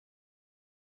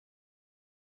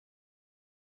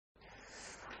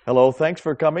Hello, thanks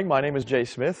for coming. My name is Jay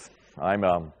Smith.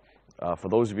 For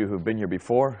those of you who've been here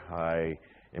before, I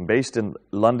am based in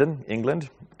London, England,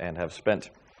 and have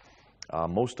spent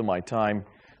most of my time,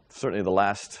 certainly the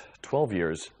last 12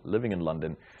 years, living in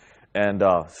London and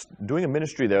doing a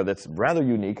ministry there that's rather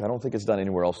unique. I don't think it's done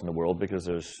anywhere else in the world because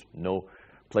there's no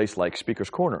place like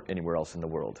Speaker's Corner anywhere else in the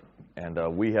world. And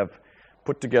we have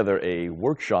put together a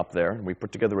workshop there, and we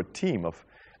put together a team of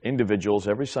individuals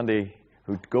every Sunday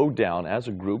who go down as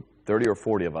a group, 30 or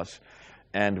 40 of us,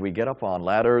 and we get up on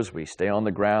ladders, we stay on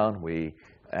the ground,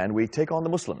 and we take on the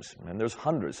Muslims. And there's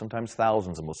hundreds, sometimes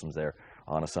thousands of Muslims there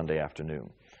on a Sunday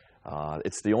afternoon.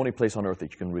 It's the only place on earth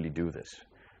that you can really do this.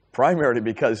 Primarily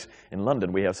because in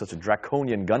London we have such a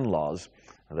draconian gun laws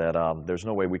that there's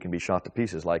no way we can be shot to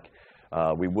pieces like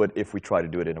we would if we try to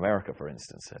do it in America, for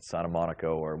instance, at Santa Monica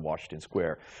or Washington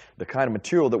Square. The kind of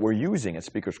material that we're using at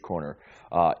Speaker's Corner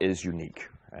is unique.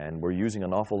 And we're using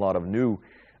an awful lot of new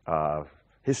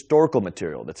historical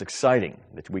material that's exciting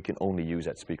that we can only use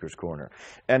at Speaker's Corner.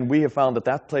 And we have found that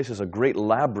that place is a great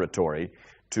laboratory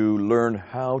to learn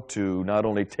how to not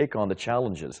only take on the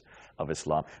challenges of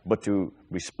Islam, but to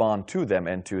respond to them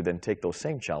and to then take those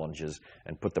same challenges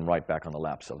and put them right back on the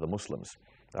laps of the Muslims.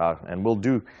 And we'll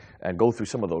do and go through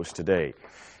some of those today.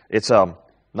 It's not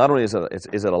only is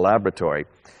it a laboratory,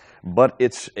 but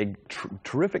it's a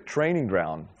terrific training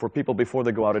ground for people before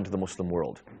they go out into the Muslim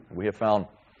world. We have found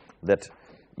that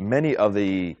many of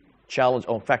the challenges,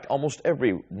 in fact, almost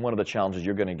every one of the challenges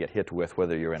you're going to get hit with,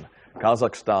 whether you're in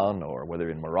Kazakhstan or whether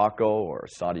you're in Morocco or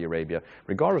Saudi Arabia,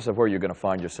 regardless of where you're going to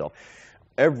find yourself,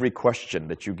 every question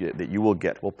that you will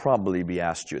get will probably be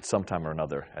asked you at some time or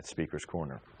another at Speaker's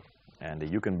Corner. And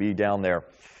you can be down there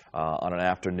on an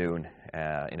afternoon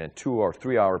in a 2 or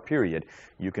 3 hour period.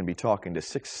 You can be talking to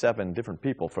 6, 7 different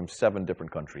people from 7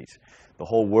 different countries. The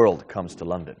whole world comes to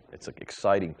London. It's an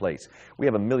exciting place. We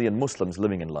have 1 million Muslims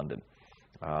living in London,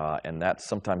 and that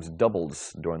sometimes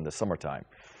doubles during the summertime.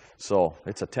 So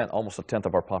it's almost a tenth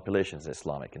of our population is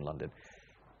Islamic in London.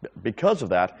 Because of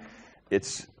that,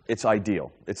 it's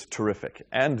ideal. It's terrific.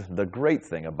 And the great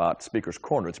thing about Speaker's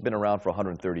Corner, it's been around for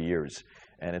 130 years.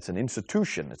 And it's an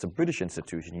institution, it's a British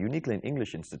institution, uniquely an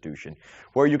English institution,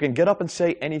 where you can get up and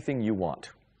say anything you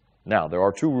want. Now, there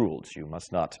are 2 rules. You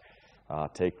must not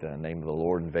take the name of the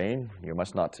Lord in vain. You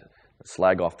must not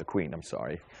slag off the Queen, I'm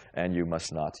sorry. And you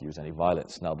must not use any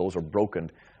violence. Now, those are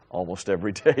broken almost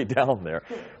every day down there.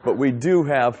 But we do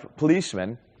have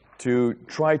policemen to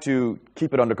try to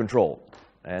keep it under control.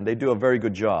 And they do a very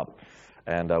good job.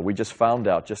 And we just found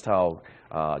out just how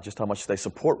much they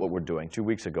support what we're doing. 2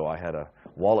 weeks ago, I had a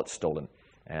wallet stolen,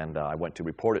 and I went to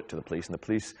report it to the police, and the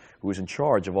police, who was in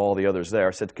charge of all the others there,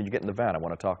 said, "Could you get in the van? I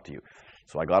want to talk to you."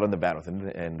 So I got in the van with him,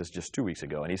 and this is just 2 weeks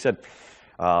ago, and he said,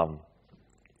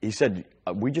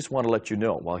 "We just want to let you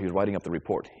know," while he was writing up the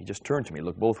report, he just turned to me,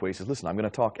 looked both ways, says, "Listen, I'm going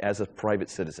to talk as a private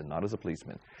citizen, not as a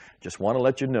policeman. Just want to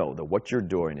let you know that what you're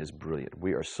doing is brilliant.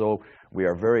 We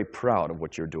are very proud of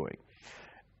what you're doing."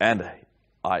 And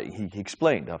he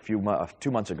explained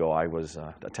 2 months ago I was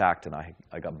attacked and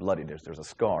I got bloody. There's a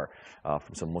scar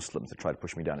from some Muslims that tried to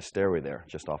push me down a stairway there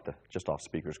just off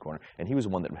Speaker's Corner, and he was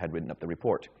the one that had written up the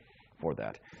report for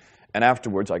that. And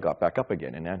afterwards I got back up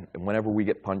again, and then whenever we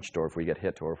get punched or if we get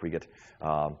hit or if we get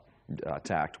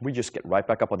attacked, we just get right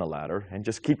back up on the ladder and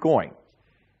just keep going,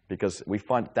 because we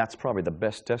find that's probably the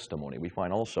best testimony. We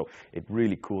find also it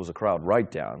really cools the crowd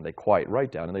right down. They quiet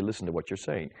right down and they listen to what you're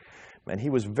saying. And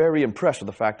he was very impressed with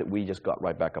the fact that we just got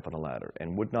right back up on the ladder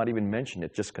and would not even mention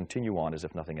it, just continue on as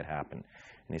if nothing had happened.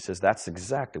 And he says that's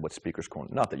exactly what Speaker's Corner,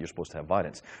 not that you're supposed to have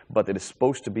violence, but that it's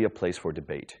supposed to be a place for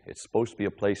debate. It's supposed to be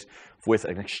a place with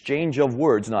an exchange of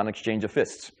words, not an exchange of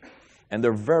fists. And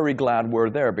they're very glad we're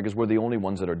there because we're the only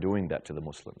ones that are doing that to the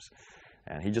Muslims.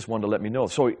 And he just wanted to let me know.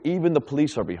 So even the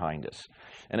police are behind us.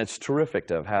 And it's terrific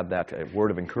to have had that word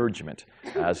of encouragement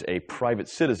as a private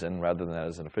citizen rather than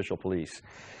as an official police.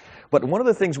 But one of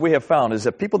the things we have found is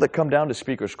that people that come down to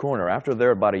Speaker's Corner, after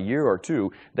they're about a year or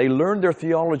 2, they learn their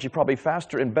theology probably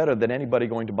faster and better than anybody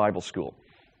going to Bible school.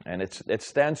 And it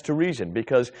stands to reason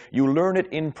because you learn it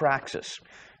in praxis.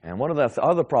 And one of the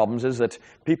other problems is that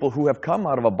people who have come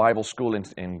out of a Bible school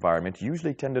environment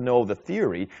usually tend to know the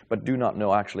theory, but do not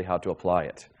know actually how to apply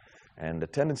it. And the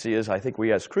tendency is, I think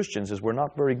we as Christians, is we're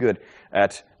not very good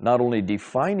at not only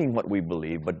defining what we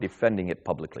believe, but defending it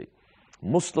publicly.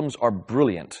 Muslims are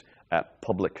brilliant at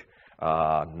public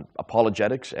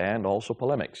apologetics and also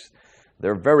polemics.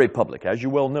 They're very public. As you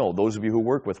well know, those of you who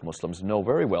work with Muslims know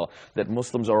very well that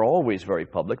Muslims are always very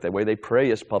public. The way they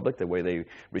pray is public. The way they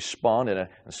respond, and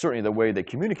certainly the way they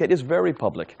communicate is very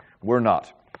public. We're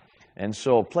not. And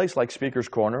so a place like Speaker's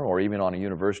Corner, or even on a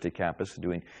university campus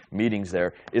doing meetings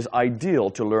there, is ideal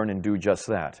to learn and do just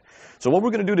that. So what we're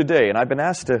going to do today, and I've been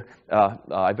asked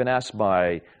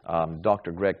by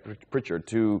Dr. Greg Pritchard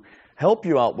to help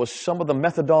you out with some of the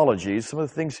methodologies, some of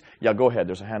the things. Yeah, go ahead.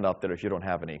 There's a hand out there if you don't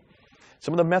have any.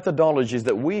 Some of the methodologies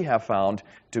that we have found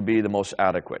to be the most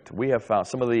adequate. We have found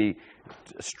some of the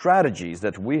strategies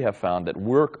that we have found that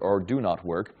work or do not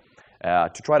work,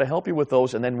 to try to help you with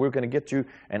those, and then we're going to get you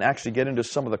and actually get into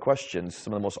some of the questions,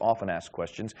 some of the most often asked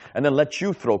questions, and then let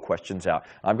you throw questions out.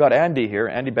 I've got Andy here.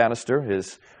 Andy Bannister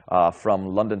is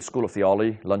from London School of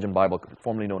Theology, London Bible,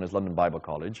 formerly known as London Bible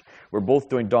College. We're both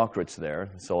doing doctorates there.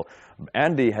 So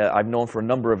Andy, I've known for a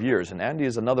number of years, and Andy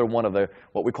is another one of the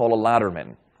what we call a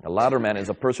ladderman. A ladderman is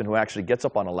a person who actually gets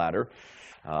up on a ladder,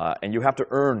 and you have to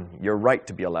earn your right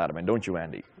to be a ladderman, don't you,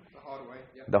 Andy?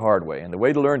 The hard way. And the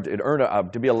way to learn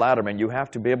to be a ladderman, you have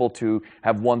to be able to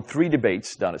have won 3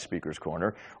 debates down at Speaker's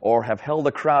Corner, or have held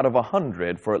a crowd of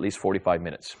 100 for at least 45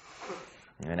 minutes.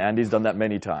 And Andy's done that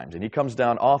many times. And he comes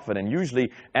down often, and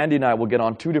usually Andy and I will get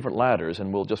on 2 different ladders,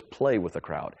 and we'll just play with the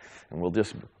crowd. And we'll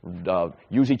just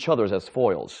use each other's as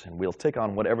foils, and we'll take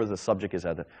on whatever the subject is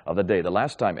of the day. The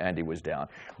last time Andy was down,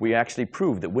 we actually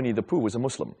proved that Winnie the Pooh was a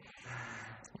Muslim.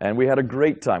 And we had a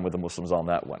great time with the Muslims on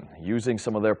that one, using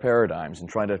some of their paradigms and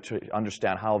trying to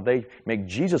understand how they make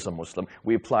Jesus a Muslim.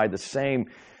 We applied basically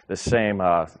the same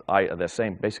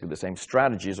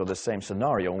strategies or the same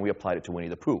scenario, and we applied it to Winnie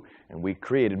the Pooh. And we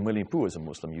created Winnie the Pooh as a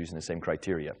Muslim using the same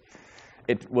criteria.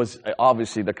 It was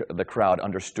obviously the crowd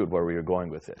understood where we were going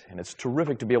with it, and it's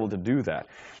terrific to be able to do that.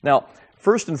 Now,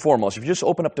 first and foremost, if you just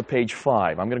open up to page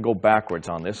 5, I'm going to go backwards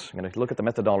on this. I'm going to look at the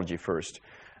methodology first.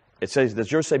 It says,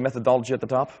 does yours say methodology at the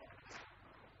top?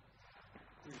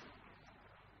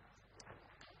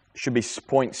 Should be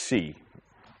point C.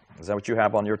 Is that what you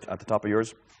have on at the top of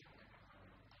yours?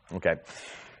 Okay.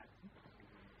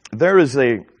 There is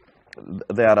that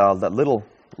little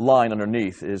line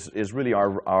underneath is really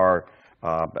our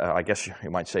I guess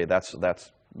you might say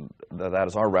that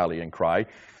is our rallying cry.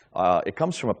 It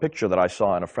comes from a picture that I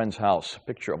saw in a friend's house, a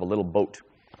picture of a little boat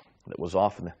that was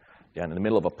off in the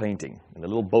middle of a painting, and the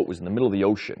little boat was in the middle of the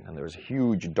ocean, and there was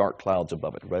huge dark clouds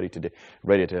above it,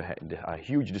 a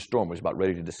huge storm was about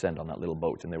ready to descend on that little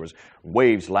boat, and there was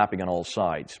waves lapping on all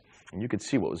sides, and you could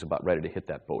see what was about ready to hit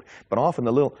that boat. But off in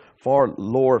the little far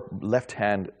lower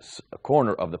left-hand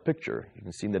corner of the picture, you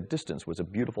can see in the distance was a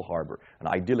beautiful harbor, an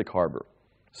idyllic harbor,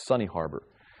 sunny harbor,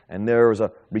 and there was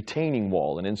a retaining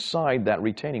wall, and inside that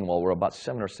retaining wall were about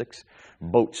 7 or 6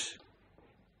 boats.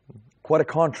 Quite a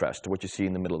contrast to what you see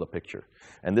in the middle of the picture.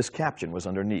 And this caption was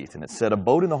underneath, and it said, "A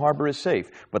boat in the harbor is safe,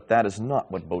 but that is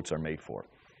not what boats are made for."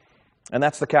 And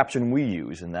that's the caption we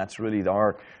use, and that's really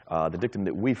the dictum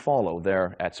that we follow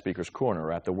there at Speaker's Corner,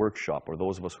 or at the workshop, or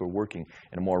those of us who are working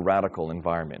in a more radical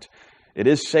environment. It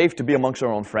is safe to be amongst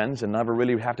our own friends and never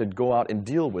really have to go out and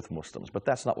deal with Muslims, but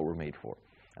that's not what we're made for.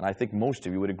 And I think most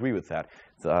of you would agree with that.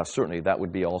 Certainly, that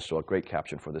would be also a great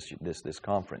caption for this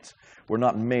conference. We're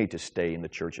not made to stay in the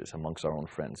churches amongst our own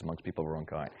friends, amongst people of our own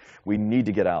kind. We need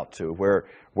to get out to where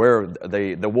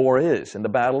the war is and the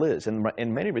battle is. And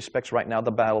in many respects, right now,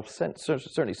 the battle,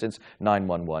 certainly since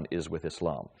 9/11, is with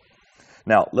Islam.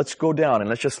 Now, let's go down and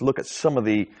let's just look at some of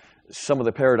the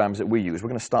paradigms that we use. We're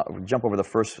going to jump over the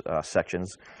first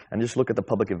sections and just look at the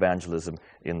public evangelism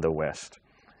in the West.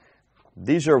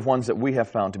 These are ones that we have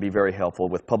found to be very helpful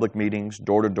with public meetings,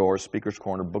 door-to-door, Speaker's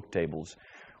Corner, book tables.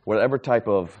 Whatever type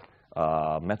of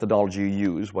methodology you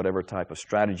use, whatever type of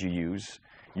strategy you use,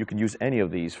 you can use any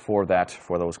of these for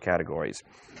those categories.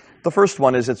 The first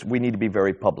one is we need to be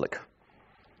very public.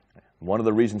 One of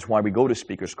the reasons why we go to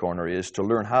Speaker's Corner is to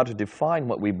learn how to define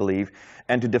what we believe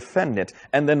and to defend it,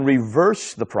 and then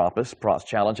reverse the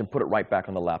challenge and put it right back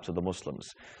on the laps of the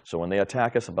Muslims. So when they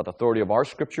attack us about the authority of our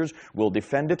scriptures, we'll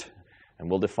defend it, and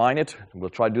we'll define it.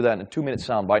 We'll try to do that in a 2-minute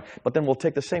soundbite, but then we'll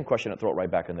take the same question and throw it right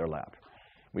back in their lap.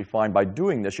 We find by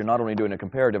doing this, you're not only doing a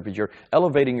comparative, but you're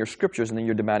elevating your scriptures, and then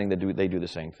you're demanding that they do the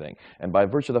same thing. And by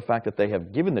virtue of the fact that they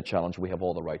have given the challenge, we have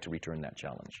all the right to return that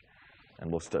challenge.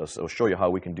 And we'll show you how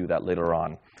we can do that later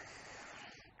on.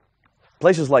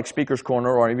 Places like Speaker's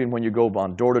Corner, or even when you go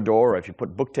on door-to-door, or if you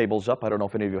put book tables up, I don't know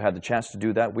if any of you had the chance to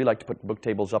do that. We like to put book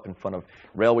tables up in front of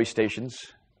railway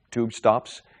stations, tube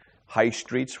stops, high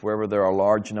streets, wherever there are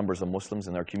large numbers of Muslims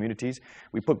in their communities.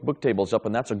 We put book tables up,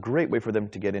 and that's a great way for them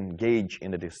to get engaged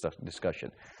in the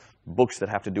discussion. Books that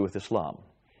have to do with Islam.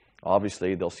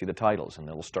 Obviously, they'll see the titles, and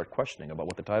they'll start questioning about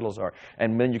what the titles are.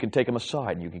 And then you can take them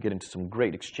aside, and you can get into some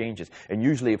great exchanges. And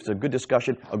usually, if it's a good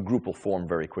discussion, a group will form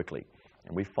very quickly.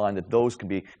 And we find that those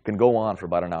can go on for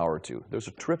about an hour or two. There's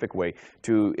a terrific way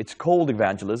to, it's cold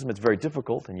evangelism. It's very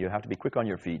difficult, and you have to be quick on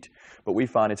your feet. But we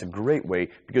find it's a great way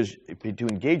to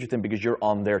engage with them because you're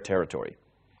on their territory.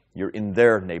 You're in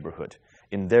their neighborhood,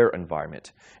 in their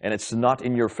environment. And it's not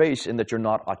in your face in that you're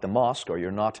not at the mosque or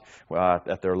you're not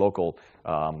at their local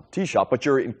tea shop, but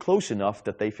you're in close enough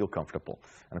that they feel comfortable.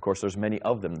 And of course, there's many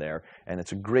of them there, and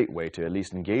it's a great way to at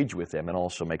least engage with them and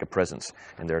also make a presence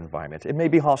in their environment. It may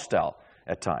be hostile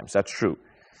at times, that's true.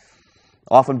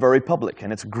 Often very public,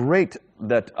 and it's great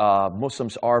that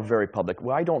Muslims are very public.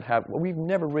 We've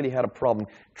never really had a problem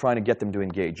trying to get them to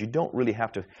engage. You don't really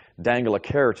have to dangle a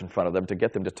carrot in front of them to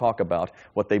get them to talk about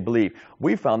what they believe.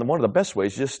 We found that one of the best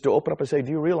ways is just to open up and say,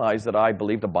 do you realize that I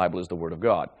believe the Bible is the Word of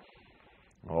God?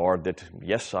 Or that,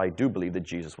 yes, I do believe that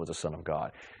Jesus was the Son of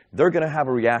God. They're going to have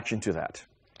a reaction to that.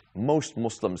 Most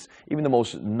Muslims, even the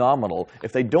most nominal,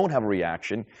 if they don't have a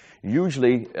reaction,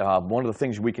 usually one of the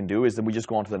things we can do is that we just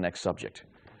go on to the next subject.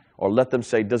 Or let them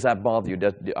say, does that bother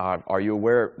you? Are you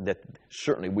aware that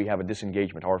certainly we have a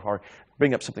disengagement? Or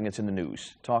bring up something that's in the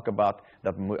news. Talk about,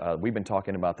 we've been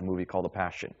talking about the movie called The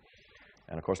Passion.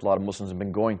 And of course, a lot of Muslims have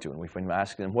been going to, and we've been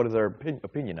asking them, what is their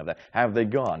opinion of that? Have they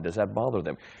gone? Does that bother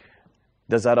them?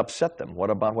 Does that upset them? What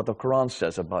about what the Quran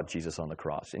says about Jesus on the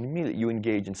cross? And immediately you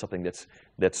engage in something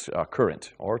that's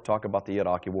current, or talk about the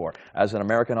Iraqi war. As an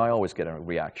American, I always get a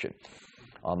reaction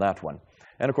on that one.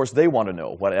 And of course, they want to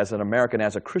know, as an American,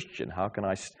 as a Christian, how can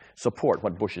I support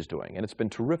what Bush is doing? And it's been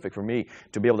terrific for me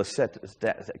to be able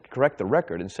to correct the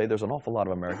record and say there's an awful lot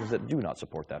of Americans that do not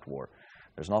support that war.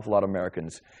 There's an awful lot of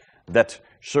Americans that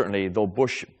certainly, though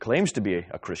Bush claims to be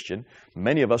a Christian,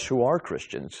 many of us who are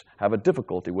Christians have a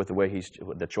difficulty with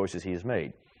the choices he has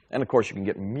made. And of course, you can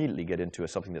immediately get into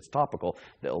something that's topical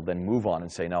that'll then move on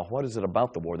and say, now, what is it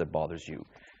about the war that bothers you?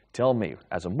 Tell me,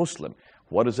 as a Muslim,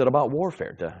 what is it about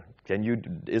warfare?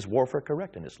 Is warfare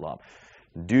correct in Islam?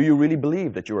 Do you really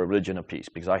believe that you're a religion of peace?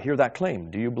 Because I hear that claim.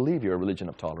 Do you believe you're a religion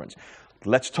of tolerance?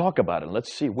 Let's talk about it.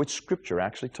 Let's see which scripture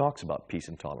actually talks about peace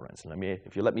and tolerance. And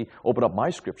if you let me open up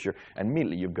my scripture,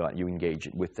 immediately you engage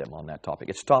with them on that topic.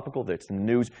 It's topical. It's in the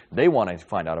news. They want to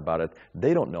find out about it.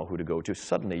 They don't know who to go to.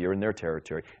 Suddenly, you're in their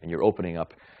territory, and you're opening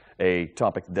up a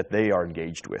topic that they are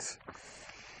engaged with.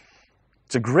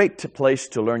 It's a great place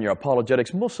to learn your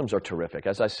apologetics. Muslims are terrific.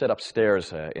 As I said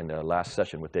upstairs in the last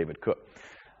session with David Cook,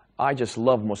 I just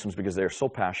love Muslims because they're so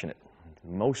passionate.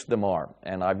 Most of them are.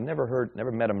 And I've never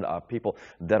met people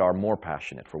that are more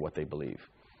passionate for what they believe.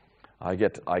 I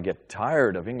get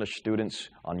tired of English students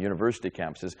on university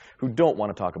campuses who don't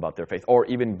want to talk about their faith or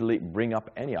even bring up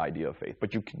any idea of faith.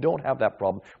 But you don't have that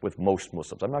problem with most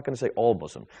Muslims. I'm not going to say all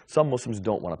Muslims. Some Muslims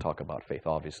don't want to talk about faith,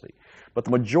 obviously. But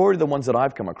the majority of the ones that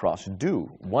I've come across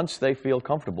do, once they feel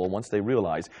comfortable, once they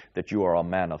realize that you are a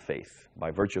man of faith.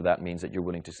 By virtue of that means that you're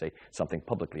willing to say something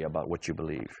publicly about what you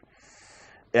believe.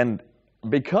 And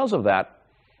because of that,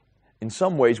 in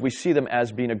some ways, we see them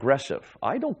as being aggressive.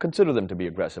 I don't consider them to be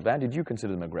aggressive. Andy, did you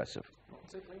consider them aggressive?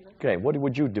 Okay, what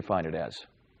would you define it as?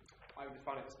 I would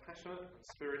define it as passionate,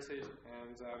 spirited,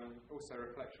 and also a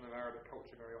reflection of Arabic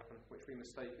culture very often, which we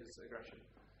mistake as aggression.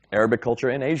 Arabic culture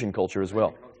and Asian culture as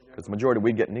well. Because the majority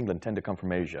we get in England tend to come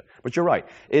from Asia. But you're right,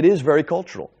 it is very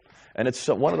cultural. And it's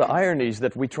one of the ironies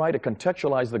that we try to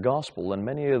contextualize the gospel, and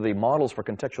many of the models for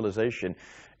contextualization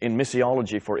in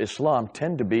missiology for Islam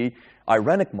tend to be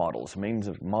ironic models,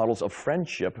 models of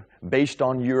friendship based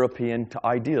on European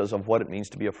ideas of what it means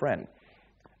to be a friend.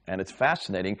 And it's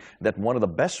fascinating that one of the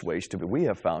best ways we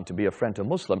have found to be a friend to a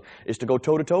Muslim is to go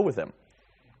toe-to-toe with them.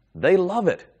 They love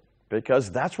it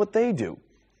because that's what they do.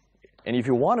 And if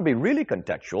you want to be really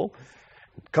contextual,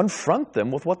 confront them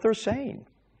with what they're saying.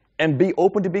 And be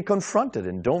open to be confronted,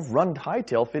 and don't run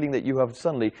hightail feeling that you have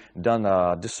suddenly done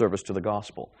a disservice to the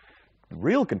gospel.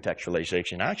 Real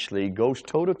contextualization actually goes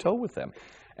toe-to-toe with them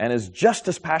and is just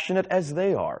as passionate as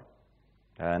they are.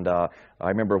 And I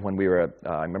remember when we were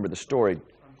I remember the story. I'm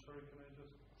sorry, can I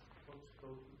just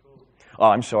toe-to-toe? Oh,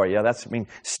 I'm sorry. Yeah,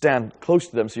 stand close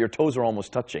to them so your toes are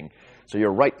almost touching. So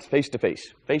you're right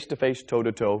face-to-face, face-to-face,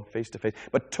 toe-to-toe, face-to-face.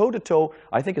 But toe-to-toe,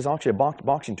 I think, is actually a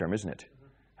boxing term, isn't it?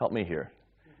 Help me here.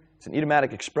 It's an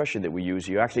idiomatic expression that we use.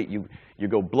 You actually, you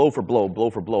go blow for blow,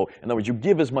 blow for blow. In other words, you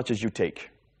give as much as you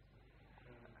take.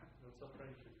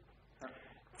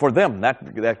 For them,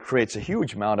 that creates a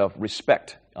huge amount of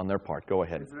respect on their part. Go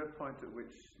ahead. Is there a point at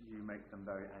which you make them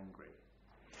very angry?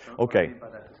 Okay. What I mean by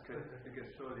that is because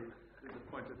surely there's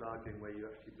a point of arguing where you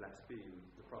actually blaspheme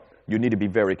the Prophet. You need to be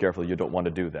very careful. You don't want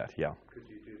to do that, yeah. Could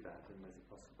you do that, and is it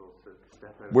possible to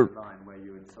step over the line where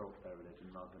you insult their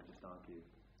religion rather than just argue?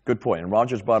 Good point. And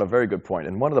Roger's brought a very good point.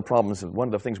 And one of the problems, one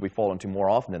of the things we fall into more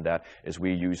often than that is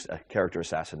we use a character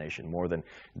assassination more than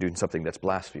doing something that's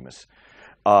blasphemous.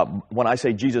 When I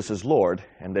say Jesus is Lord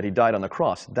and that he died on the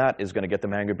cross, that is going to get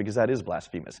them angry because that is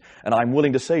blasphemous. And I'm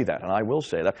willing to say that, and I will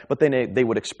say that, but they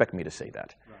would expect me to say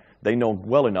that. Right. They know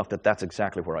well enough that that's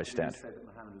exactly where I stand. You say that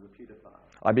Muhammad is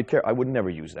a pedophile? I would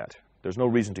never use that. There's no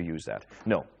reason to use that.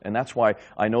 No. And that's why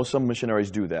I know some missionaries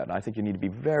do that. And I think you need to be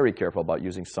very careful about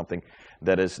using something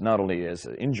that is not only as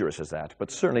injurious as that,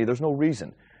 but certainly there's no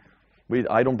reason.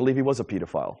 I don't believe he was a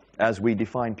pedophile, as we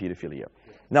define pedophilia.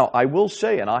 Now, I will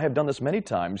say, and I have done this many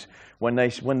times, when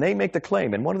they make the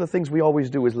claim, and one of the things we always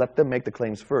do is let them make the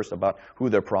claims first about who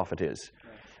their prophet is.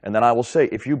 And then I will say,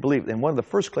 if you believe, and one of the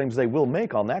first claims they will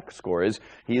make on that score is,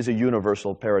 he is a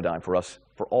universal paradigm for us,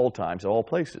 for all times, at all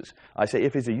places. I say,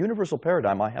 if he's a universal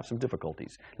paradigm, I have some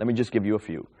difficulties. Let me just give you a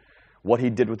few. What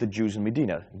he did with the Jews in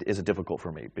Medina is difficult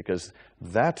for me, because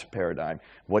that paradigm,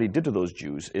 what he did to those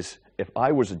Jews is, if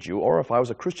I was a Jew, or if I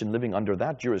was a Christian living under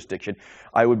that jurisdiction,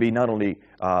 I would be not only,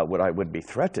 would be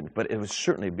threatened, but it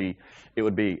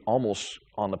would be almost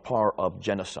on the par of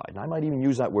genocide. And I might even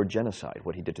use that word genocide,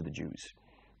 what he did to the Jews.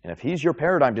 And if he's your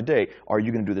paradigm today, are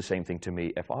you going to do the same thing to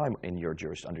me if I'm in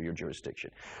under your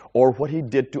jurisdiction? Or what he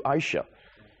did to Aisha.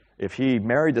 If he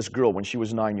married this girl when she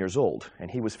was 9 years old, and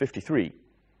he was 53,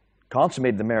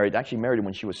 consummated the marriage, actually married her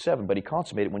when she was 7, but he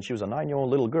consummated when she was a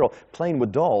 9-year-old little girl playing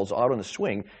with dolls out on the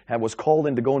swing, and was called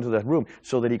in to go into that room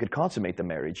so that he could consummate the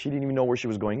marriage. She didn't even know where she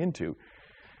was going into.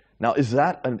 Now, is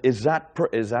that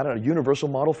a universal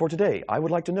model for today? I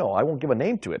would like to know. I won't give a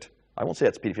name to it. I won't say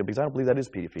that's pedophilia, because I don't believe that is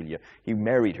pedophilia. He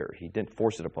married her. He didn't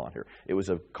force it upon her. It was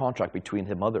a contract between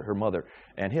her mother,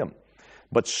 and him.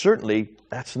 But certainly,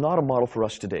 that's not a model for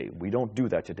us today. We don't do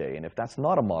that today. And if that's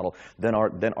not a model, then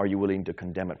are you willing to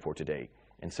condemn it for today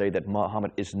and say that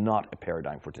Muhammad is not a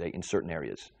paradigm for today in certain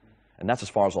areas? And that's as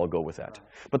far as I'll go with that.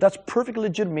 But that's perfectly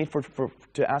legitimate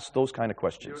to ask those kind of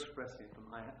questions. You're expressing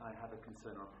from, I have a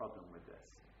concern or a problem with this.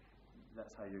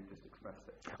 That's how you just expressed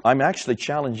it. I'm actually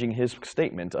challenging his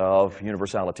statement of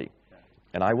universality.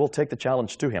 And I will take the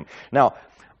challenge to him. Now,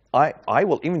 I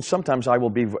will, even sometimes I will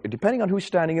be, depending on who's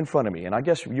standing in front of me, and I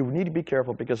guess you need to be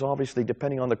careful, because obviously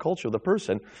depending on the culture of the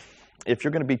person, if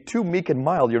you're going to be too meek and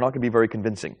mild, you're not going to be very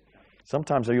convincing.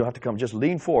 Sometimes you'll have to come, just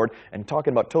lean forward, and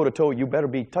talking about toe-to-toe, you better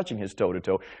be touching his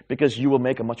toe-to-toe, because you will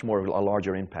make a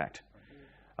larger impact.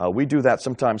 We do that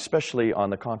sometimes, especially on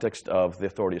the context of the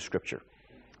authority of Scripture.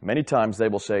 Many times they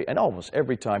will say, and almost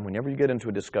every time, whenever you get into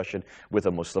a discussion with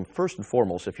a Muslim, first and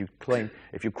foremost, if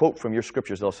you quote from your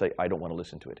scriptures, they'll say, I don't want to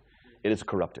listen to it. It is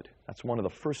corrupted. That's one of the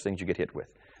first things you get hit with,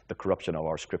 the corruption of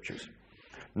our scriptures.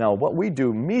 Now, what we do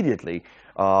immediately,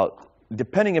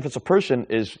 depending if it's a person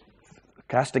is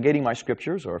castigating my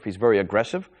scriptures, or if he's very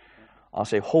aggressive, I'll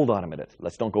say, hold on a minute.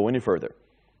 Let's don't go any further.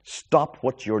 Stop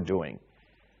what you're doing.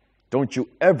 Don't you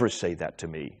ever say that to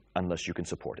me unless you can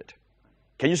support it.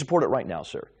 Can you support it right now,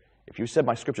 sir? If you said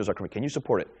my scriptures are correct, can you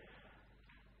support it?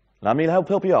 Let me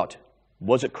help you out.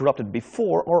 Was it corrupted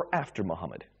before or after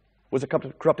Muhammad? Was it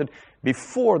corrupted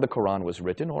before the Quran was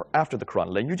written or after the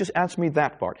Quran? Then you just answer me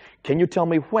that part. Can you tell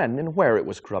me when and where it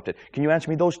was corrupted? Can you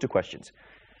answer me those two questions?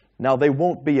 Now, they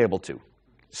won't be able to.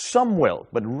 Some will,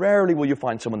 but rarely will you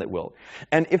find someone that will.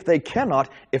 And if they cannot,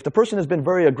 if the person has been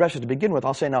very aggressive to begin with,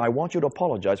 I'll say, now I want you to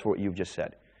apologize for what you've just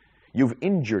said. You've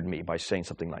injured me by saying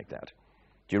something like that.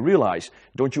 Do you realize,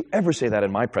 don't you ever say that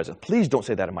in my presence. Please don't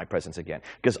say that in my presence again,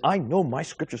 because I know my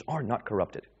scriptures are not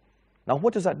corrupted. Now,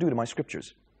 what does that do to my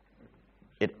scriptures?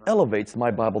 It elevates my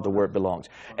Bible to where it belongs.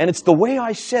 And it's the way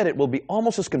I said it will be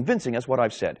almost as convincing as what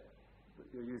I've said.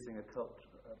 You're using a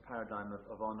paradigm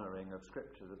of honoring of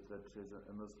scripture that is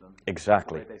a Muslim.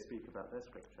 Exactly. The way they speak about their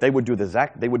scripture.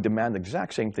 They would demand the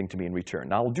exact same thing to me in return.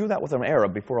 Now, I'll do that with an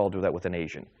Arab before I'll do that with an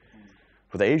Asian.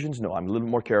 For the Asians, no, I'm a little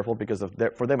more careful, because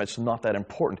for them it's not that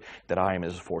important that I am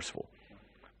as forceful.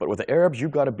 But with the Arabs,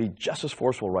 you've got to be just as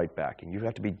forceful right back, and you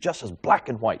have to be just as black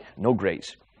and white, no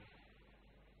grays.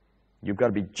 You've got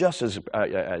to be just as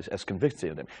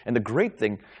convincing of them. And the great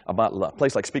thing about a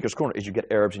place like Speaker's Corner is you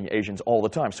get Arabs and Asians all the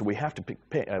time. So we have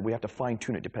to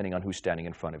fine-tune it depending on who's standing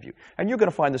in front of you. And you're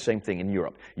going to find the same thing in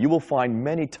Europe. You will find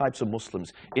many types of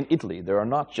Muslims in Italy. There are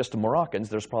not just the Moroccans.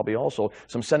 There's probably also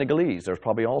some Senegalese. There's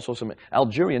probably also some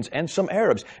Algerians and some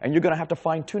Arabs. And you're going to have to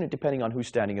fine-tune it depending on who's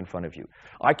standing in front of you.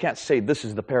 I can't say this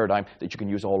is the paradigm that you can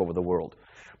use all over the world.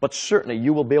 But certainly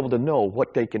you will be able to know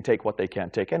what they can take, what they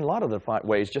can't take. And a lot of the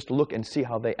ways, just look and see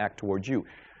how they act towards you.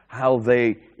 how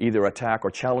they either attack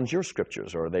or challenge your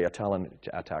scriptures, or they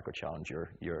attack or challenge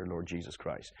your Lord Jesus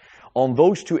Christ. On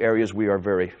those two areas, we are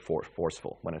very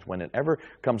forceful. When it ever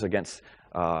comes against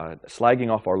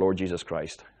slagging off our Lord Jesus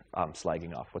Christ,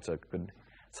 slagging off,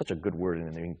 such a good word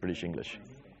in British English.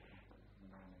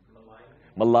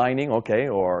 Maligning, okay,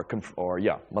 or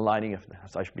maligning.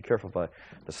 I should be careful about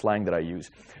the slang that I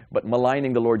use. But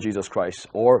maligning the Lord Jesus Christ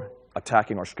or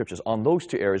attacking our scriptures, on those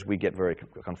two areas we get very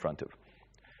confrontive.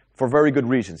 For very good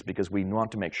reasons, because we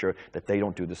want to make sure that they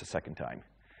don't do this a second time.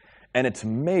 And it's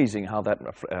amazing how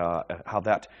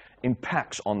that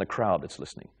impacts on the crowd that's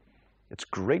listening. It's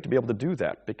great to be able to do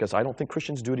that, because I don't think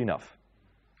Christians do it enough.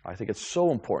 I think it's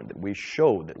so important that we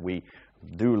show that we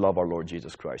do love our Lord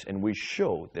Jesus Christ, and we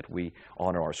show that we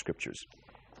honor our scriptures,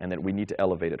 and that we need to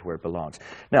elevate it where it belongs.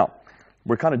 Now,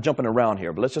 we're kind of jumping around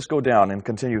here, but let's just go down and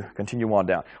continue on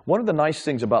down. One of the nice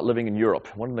things about living in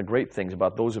Europe, one of the great things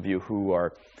about those of you who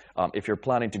are, if you're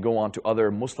planning to go on to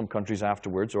other Muslim countries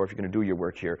afterwards, or if you're going to do your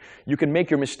work here, you can make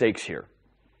your mistakes here.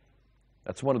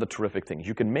 That's one of the terrific things.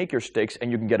 You can make your mistakes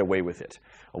and you can get away with it.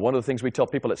 One of the things we tell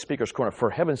people at Speaker's Corner,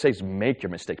 for heaven's sakes, make your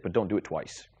mistakes, but don't do it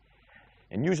twice.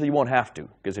 And usually you won't have to,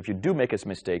 because if you do make a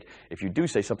mistake, if you do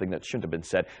say something that shouldn't have been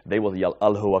said, they will yell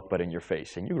Allahu Akbar in your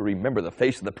face. And you remember the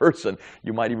face of the person.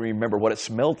 You might even remember what it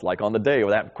smelled like on the day of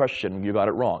that question you got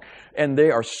it wrong. And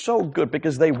they are so good,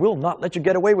 because they will not let you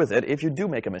get away with it if you do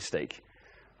make a mistake.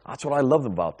 That's what I love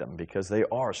about them, because they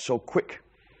are so quick.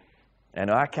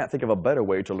 And I can't think of a better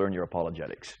way to learn your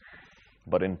apologetics,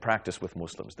 but in practice with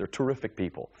Muslims. They're terrific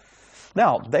people.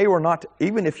 Now, they were not,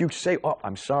 even if you say, oh,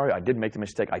 I'm sorry, I did make the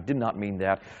mistake, I did not mean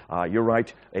that, you're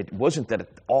right, it wasn't that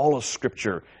all of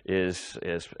Scripture is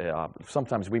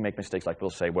sometimes we make mistakes, like we'll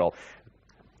say, well,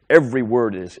 every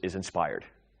word is inspired,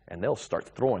 and they'll start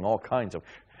throwing all kinds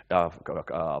of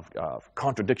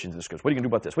contradictions in the Scripture. What are you going to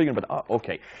do about this? What are you going to do about that?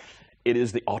 Okay, it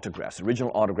is the autographs. The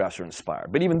original autographs are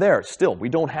inspired. But even there, still, we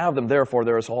don't have them, therefore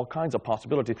there is all kinds of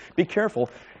possibilities. Be careful.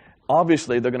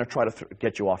 Obviously, they're going to try to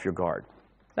get you off your guard.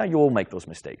 Now, you will make those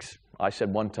mistakes. I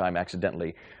said one time,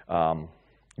 accidentally,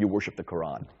 you worship the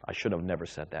Quran. I should have never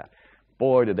said that.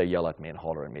 Boy, did they yell at me and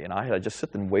holler at me. And I had to just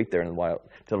sit and wait there until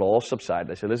it all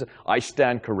subsided. I said, listen, I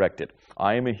stand corrected.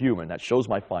 I am a human. That shows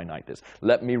my finiteness.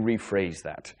 Let me rephrase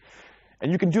that.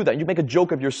 And you can do that. You make a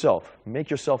joke of yourself. Make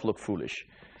yourself look foolish.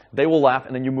 They will laugh,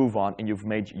 and then you move on, and you've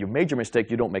made your mistake.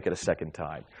 You don't make it a second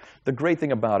time. The great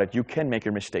thing about it, you can make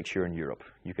your mistakes here in Europe.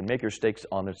 You can make your mistakes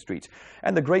on the streets.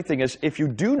 And the great thing is, if you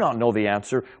do not know the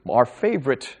answer, our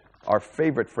favorite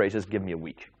phrase is, give me a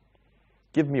week.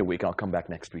 Give me a week, and I'll come back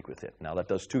next week with it. Now, that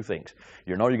does two things.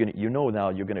 You've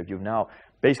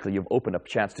opened up a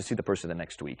chance to see the person the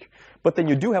next week. But then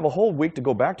you do have a whole week to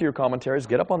go back to your commentaries,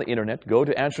 get up on the internet, go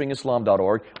to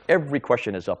answeringislam.org. Every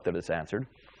question is up there that's answered.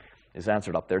 Is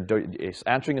answered up there. It's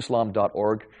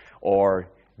answeringislam.org or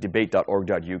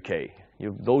debate.org.uk.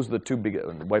 Those are the two big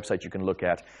websites you can look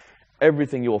at.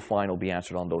 Everything you will find will be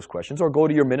answered on those questions. Or go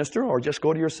to your minister, or just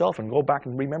go to yourself and go back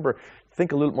and remember,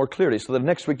 think a little more clearly, so that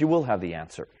next week you will have the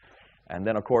answer. And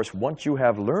then, of course, once you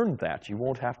have learned that, you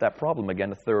won't have that problem again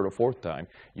the third or fourth time.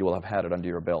 You will have had it under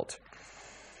your belt.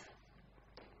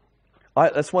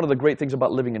 That's one of the great things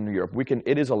about living in Europe.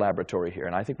 It is a laboratory here,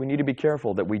 and I think we need to be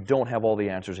careful that we don't have all the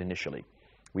answers initially.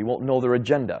 We won't know their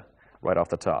agenda right off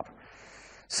the top.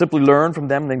 Simply learn from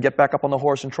them, then get back up on the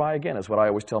horse and try again, is what I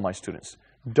always tell my students.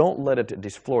 Don't let it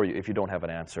disfloor you if you don't have an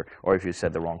answer or if you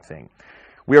said the wrong thing.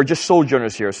 We are just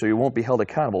sojourners here, so you won't be held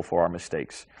accountable for our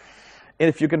mistakes. And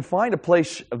if you can find a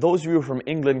place, those of you from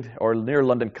England or near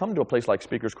London, come to a place like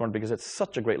Speaker's Corner, because it's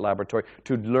such a great laboratory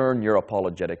to learn your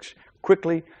apologetics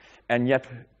quickly, and yet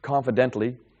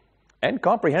confidently and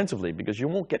comprehensively, because you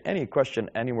won't get any question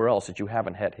anywhere else that you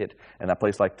haven't had hit in a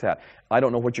place like that. I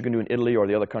don't know what you can do in Italy or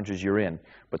the other countries you're in,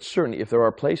 but certainly if there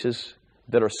are places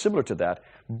that are similar to that,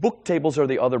 book tables are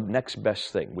the other next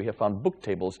best thing. We have found book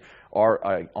tables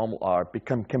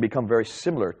can become very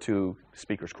similar to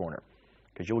Speaker's Corner,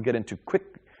 because you'll get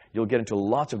into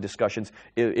lots of discussions.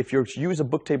 If you use a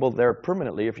book table there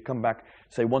permanently, if you come back,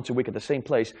 say, once a week at the same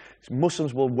place,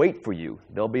 Muslims will wait for you.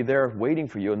 They'll be there waiting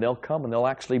for you, and they'll come, and they'll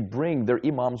actually bring their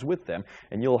imams with them,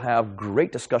 and you'll have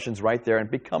great discussions right there, and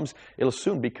it'll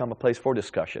soon become a place for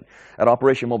discussion. At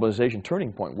Operation Mobilization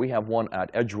Turning Point, we have one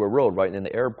at Edgware Road, right in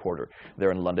the Arab Quarter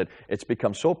there in London. It's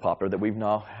become so popular that we've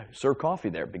now served coffee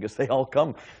there, because they all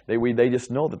come. They just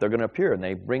know that they're going to appear, and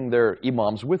they bring their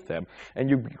imams with them, and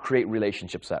you create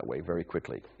relationships that way very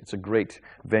quickly. It's a great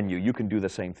venue. You can do the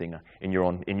same thing in your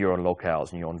own locales,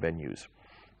 in your own venues.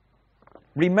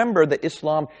 Remember that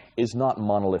Islam is not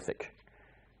monolithic.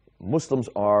 Muslims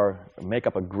make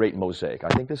up a great mosaic. I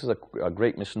think this is a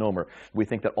great misnomer. We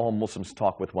think that all Muslims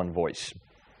talk with one voice.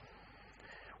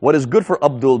 What is good for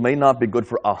Abdul may not be good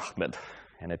for Ahmed,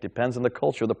 and it depends on the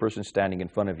culture of the person standing in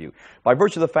front of you. By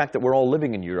virtue of the fact that we're all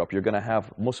living in Europe, you're going to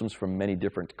have Muslims from many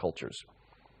different cultures.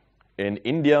 In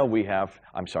England, we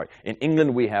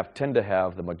tend to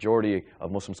have the majority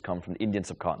of Muslims come from the Indian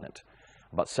subcontinent.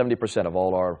 About 70% of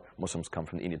all our Muslims come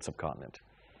from the Indian subcontinent.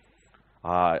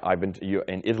 I've been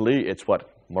in Italy. It's what?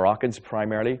 Moroccans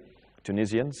primarily,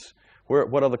 Tunisians.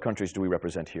 What other countries do we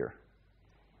represent here?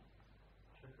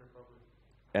 Czech Republic.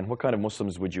 And what kind of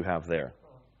Muslims would you have there?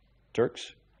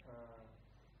 Turks? I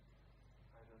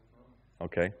don't know.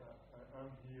 Okay. I'm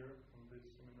here in this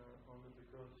seminar only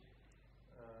because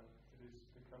it is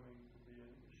becoming to be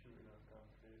an issue in our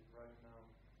country right now,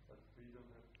 but we don't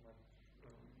have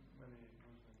many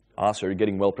Muslims. So you're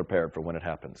getting well prepared for when it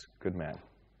happens. Good man.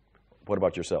 What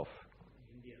about yourself?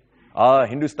 India.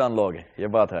 Hindustan log. Ye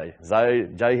baat hai.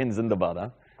 Jai Hind Zindabad. Huh?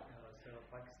 So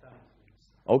Pakistan Muslims.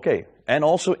 Okay. And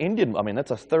also Indian. I mean, that's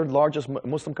the third largest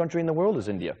Muslim country in the world is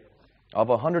India. Of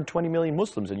 120 million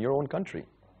Muslims in your own country.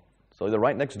 So they're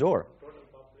right next door. Total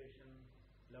population,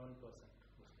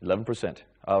 11%. 11%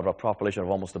 out of a population of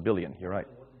almost 1 billion. You're right.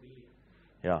 1 billion.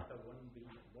 Yeah. After 1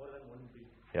 billion, more than 1 billion.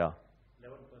 Yeah.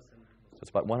 11%. So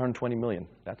it's about 120 million.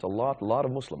 That's a lot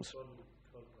of Muslims. 12%.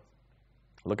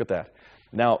 Look at that.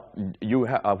 Now,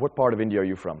 what part of India are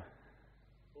you from?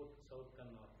 Both South and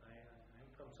North. I'm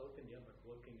from South India, but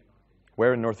working in North India.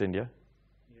 Where in North India?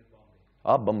 Near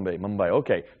Bombay. Mumbai.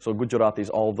 Okay. So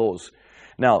Gujaratis, all those.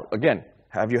 Now, again,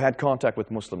 have you had contact with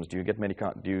Muslims? Do you get many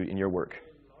in your work?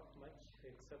 Not much,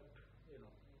 except,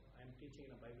 I'm teaching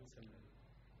in a Bible seminary.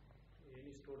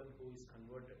 Any student who is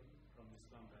converted from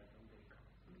Islam background, they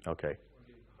come. Okay.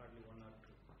 Only hardly 1 or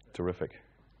 2. Terrific.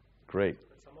 Great.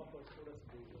 But some of our students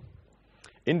do work.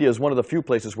 India is one of the few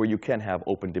places where you can have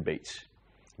open debates.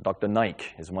 Dr.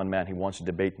 Naik is one man. He wants to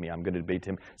debate me. I'm going to debate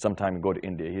him sometime and go to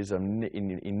India. He's an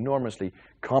enormously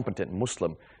competent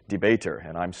Muslim debater,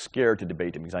 and I'm scared to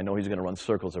debate him because I know he's going to run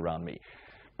circles around me.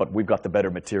 But we've got the better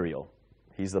material.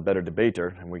 He's the better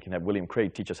debater, and we can have William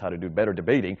Craig teach us how to do better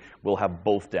debating. We'll have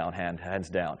both down, hands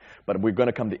down. But we're going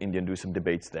to come to India and do some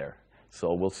debates there.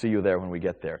 So we'll see you there when we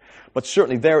get there. But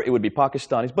certainly there it would be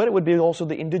Pakistanis, but it would be also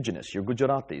the indigenous, your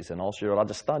Gujaratis, and also your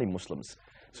Rajasthani Muslims.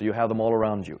 So you have them all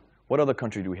around you. What other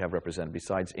country do we have represented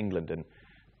besides England and...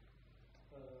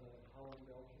 Holland,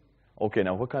 Belgium. Okay,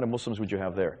 now what kind of Muslims would you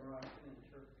have there?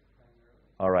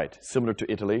 All right, similar to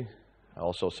Italy,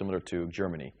 also similar to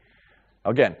Germany.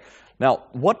 Again, now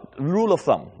what rule of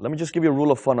thumb? Let me just give you a rule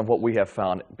of thumb of what we have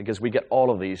found, because we get all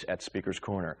of these at Speaker's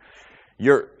Corner.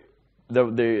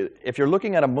 If you're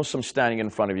looking at a Muslim standing in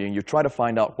front of you and you try to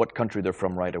find out what country they're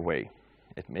from right away,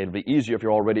 it'll be easier if you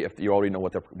already know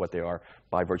what they are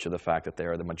by virtue of the fact that they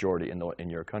are the majority in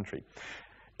your country.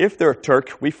 If they're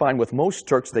Turk, we find with most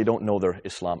Turks they don't know their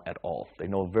Islam at all. They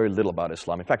know very little about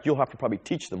Islam. In fact, you'll have to probably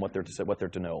teach them what they're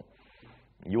to know.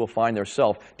 You will find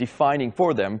yourself defining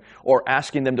for them or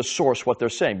asking them to source what they're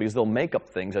saying, because they'll make up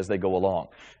things as they go along.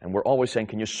 And we're always saying,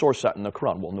 can you source that in the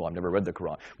Quran? Well, no, I've never read the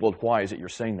Quran. Well, why is it you're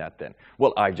saying that then?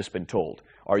 Well, I've just been told.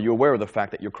 Are you aware of the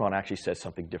fact that your Quran actually says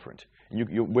something different? And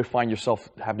you find yourself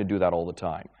having to do that all the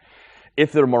time.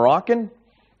 If they're Moroccan,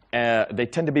 they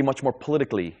tend to be much more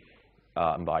politically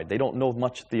imbibed. They don't know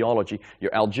much theology.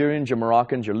 Your Algerians, your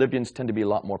Moroccans, your Libyans tend to be a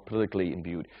lot more politically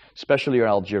imbued, especially your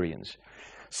Algerians.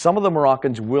 Some of the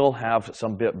Moroccans will have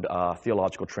some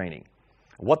theological training.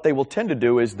 What they will tend to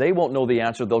do is they won't know the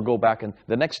answer. They'll go back, and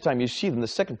the next time you see them, the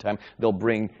second time, they'll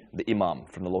bring the imam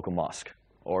from the local mosque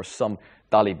or some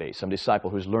talibe, some disciple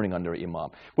who's learning under imam,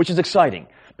 which is exciting,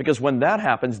 because when that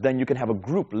happens, then you can have a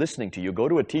group listening to you. Go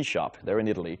to a tea shop there in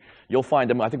Italy. You'll find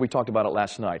them. I think we talked about it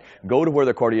last night. Go to where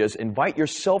the court is. Invite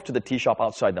yourself to the tea shop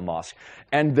outside the mosque,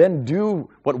 and then do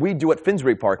what we do at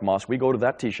Finsbury Park Mosque. We go to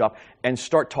that tea shop and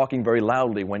start talking very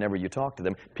loudly whenever you talk to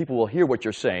them. People will hear what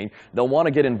you're saying. They'll want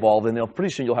to get involved, and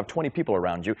pretty soon you'll have 20 people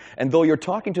around you. And though you're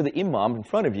talking to the imam in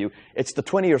front of you, it's the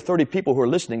 20 or 30 people who are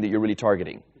listening that you're really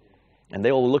targeting. And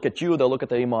they'll look at you, they'll look at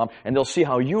the imam, and they'll see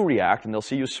how you react, and they'll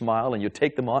see you smile, and you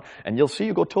take them on, and you'll see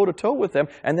you go toe-to-toe with them,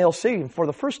 and they'll see for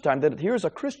the first time that here's a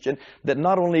Christian that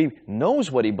not only knows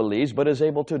what he believes, but is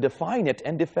able to define it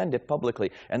and defend it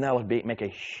publicly. And that'll make a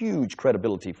huge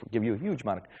credibility, give you a huge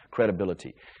amount of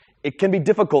credibility. It can be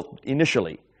difficult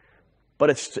initially, but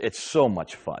it's so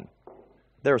much fun.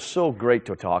 They're so great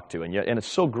to talk to, and it's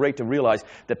so great to realize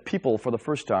that people, for the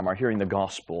first time, are hearing the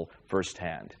gospel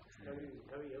firsthand. Have you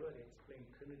ever explained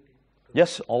Trinity?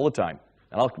 Yes, all the time.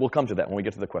 And we'll come to that when we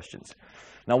get to the questions.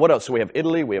 Now, what else? So we have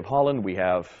Italy, we have Holland, we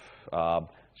have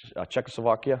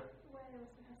Czechoslovakia. Wales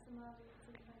has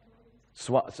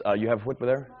Somalis. You have what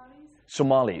there?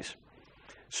 Somalis.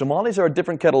 Somalis are a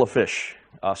different kettle of fish.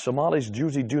 Somalis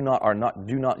usually do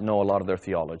not know a lot of their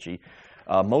theology.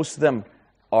 Most of them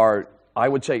are, I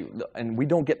would say, and we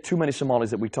don't get too many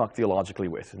Somalis that we talk theologically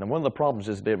with. And one of the problems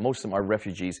is that most of them are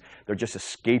refugees. They're just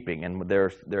escaping, and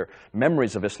their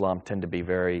memories of Islam tend to be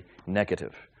very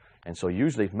negative. And so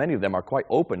usually many of them are quite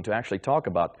open to actually talk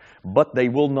about, but they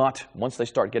will not, once they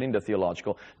start getting to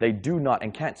theological, they do not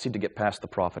and can't seem to get past the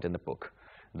prophet in the book,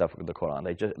 the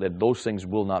Quran. Those things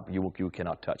will not, you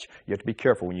cannot touch. You have to be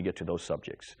careful when you get to those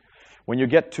subjects. When you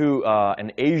get to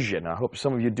an Asian, I hope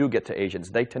some of you do get to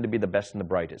Asians, they tend to be the best and the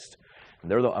brightest.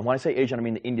 And when I say Asian, I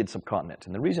mean the Indian subcontinent.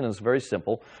 And the reason is very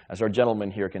simple, as our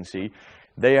gentleman here can see.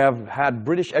 They have had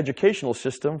British educational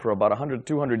system for about 100,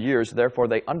 200 years. Therefore,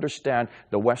 they understand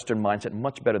the Western mindset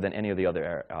much better than any of the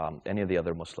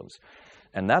other Muslims.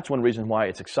 And that's one reason why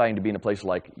it's exciting to be in a place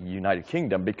like United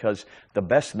Kingdom, because the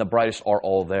best and the brightest are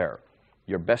all there.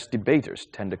 Your best debaters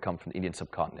tend to come from the Indian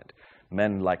subcontinent.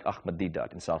 Men like Ahmed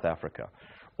Deedat in South Africa,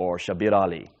 or Shabir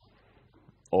Ali,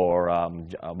 or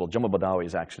Jamal Badawi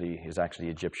is actually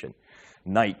Egyptian.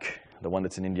 Naik, the one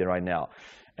that's in India right now.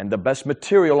 And the best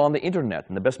material on the internet,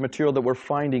 and the best material that we're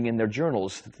finding in their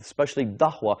journals, especially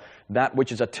Dawah, that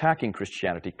which is attacking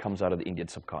Christianity, comes out of the Indian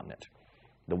subcontinent.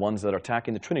 The ones that are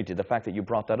attacking the Trinity, the fact that you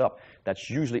brought that up, that's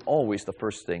usually always the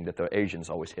first thing that the Asians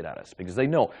always hit at us, because they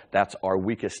know that's our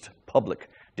weakest public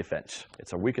defense.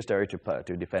 It's our weakest area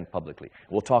to defend publicly.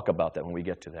 We'll talk about that when we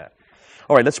get to that.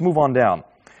 All right, let's move on down.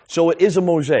 So it is a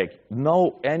mosaic.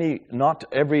 Not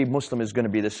every Muslim is going to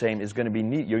be the same. You're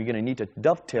going to need to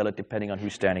dovetail it depending on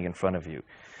who's standing in front of you.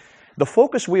 The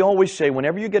focus, we always say,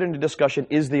 whenever you get into discussion,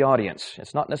 is the audience.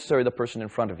 It's not necessarily the person in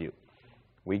front of you.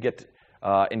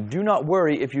 And do not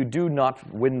worry if you do not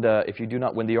win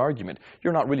the argument.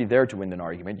 You're not really there to win an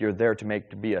argument. You're there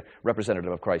to be a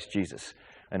representative of Christ Jesus.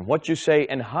 And what you say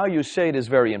and how you say it is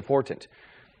very important.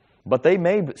 But they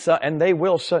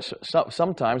will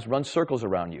sometimes run circles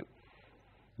around you.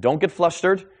 Don't get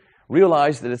flustered.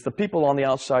 Realize that it's the people on the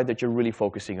outside that you're really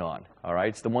focusing on. All right?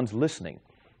 It's the ones listening.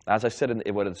 As I said,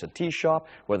 whether it's a tea shop,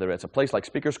 whether it's a place like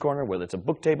Speaker's Corner, whether it's a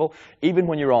book table, even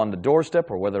when you're on the doorstep,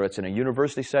 or whether it's in a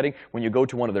university setting, when you go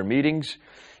to one of their meetings,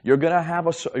 you're going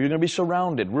to be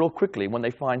surrounded real quickly when they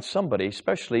find somebody,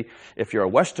 especially if you're a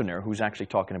Westerner who's actually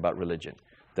talking about religion.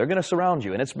 They're going to surround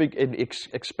you, and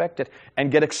expect it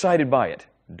and get excited by it.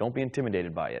 Don't be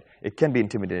intimidated by it. It can be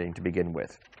intimidating to begin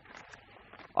with.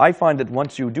 I find that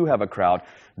once you do have a crowd,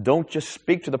 don't just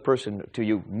speak to the person to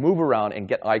you. Move around and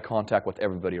get eye contact with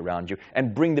everybody around you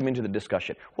and bring them into the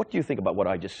discussion. What do you think about what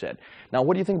I just said? Now,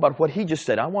 what do you think about what he just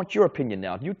said? I want your opinion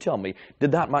now. You tell me,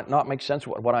 did that not make sense,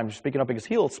 what I'm speaking of? Because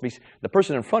the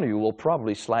person in front of you will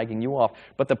probably slagging you off,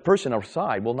 but the person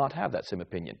outside will not have that same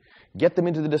opinion. Get them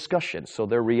into the discussion so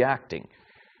they're reacting.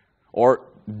 Or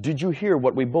did you hear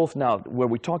what we both now, where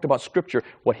we talked about Scripture,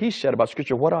 what he said about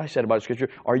Scripture, what I said about Scripture?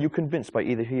 Are you convinced by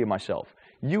either he or myself?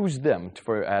 Use them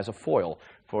as a foil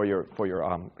for your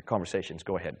conversations.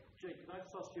 Go ahead. Jake, can I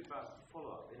just ask you about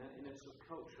follow-up? In a sort of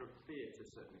culture of fear to a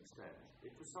certain extent,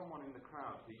 if there's someone in the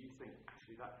crowd who you think,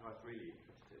 actually, that guy's really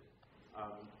interested,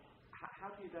 how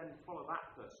do you then follow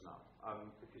that person up?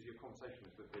 Because your conversation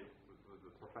is with the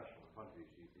professional in front of you,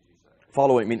 as you say.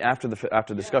 Follow it, I mean, after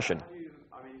discussion.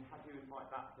 How do you invite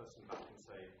that person back and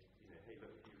say, hey, look,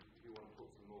 if you want to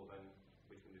talk to them more, then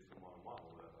we can do some one-on-one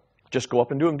or whatever? Just go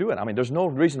up and do it. I mean, there's no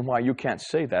reason why you can't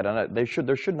say that. And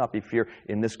there should not be fear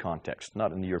in this context,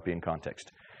 not in the European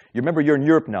context. You remember, you're in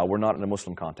Europe now. We're not in a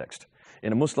Muslim context.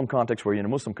 In a Muslim context, where you're in a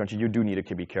Muslim country, you do need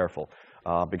to be careful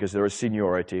because there is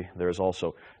seniority. There's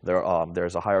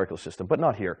a hierarchical system, but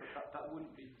not here. That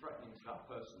wouldn't be threatening to that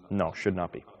person. No, should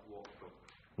not be.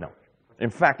 No. In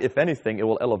fact, if anything, it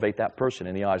will elevate that person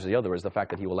in the eyes of the other, is the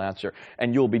fact that he will answer,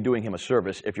 and you'll be doing him a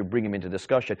service if you bring him into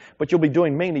discussion, but you'll be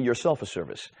doing mainly yourself a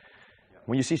service.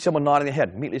 When you see someone nodding their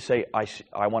head, immediately say,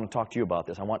 I want to talk to you about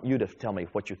this. I want you to tell me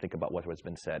what you think about what has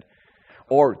been said.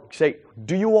 Or say,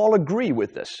 do you all agree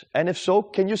with this? And if so,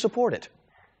 can you support it?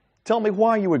 Tell me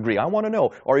why you agree. I want to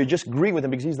know. Or you just agree with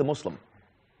him because he's the Muslim.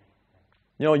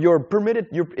 You're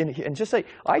permitted, and just say,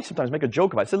 I sometimes make a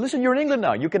joke about it. Say, listen, you're in England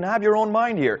now. You can have your own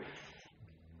mind here.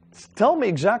 Tell me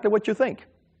exactly what you think.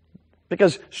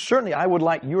 Because certainly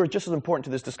you're just as important to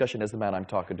this discussion as the man I'm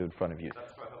talking to in front of you.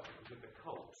 That's quite helpful, because with the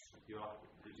cults,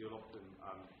 you'll often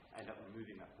end up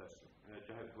removing that person.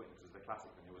 Jehovah's Witnesses, the classic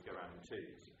thing, who will go around in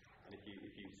twos. And if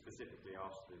you specifically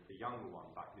ask the younger one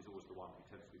back, who's always the one who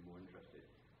tends to be more interested,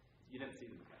 you don't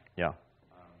see them again. Yeah.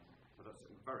 So that's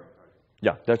very, very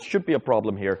Yeah, that should be a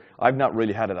problem here. I've not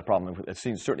really had a problem. It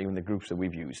seems certainly in the groups that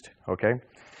we've used. Okay.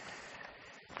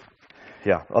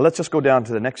 Yeah. Let's just go down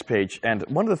to the next page. And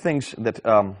one of the things that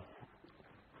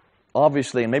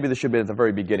obviously, and maybe this should be at the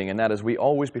very beginning, and that is we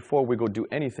always, before we go do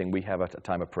anything, we have a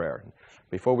time of prayer.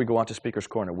 Before we go on to Speaker's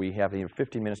Corner, we have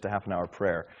 15 minutes to half an hour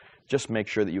prayer. Just make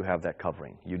sure that you have that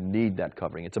covering. You need that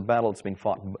covering. It's a battle that's being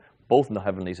fought both in the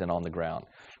heavenlies and on the ground.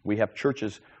 We have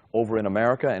churches over in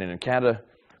America and in Canada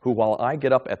who, while I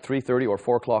get up at 3:30 or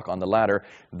 4 o'clock on the ladder,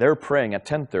 they're praying at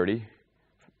 10:30,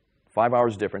 5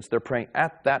 hours difference. They're praying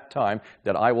at that time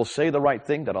that I will say the right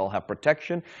thing, that I'll have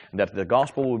protection, that the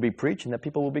gospel will be preached, and that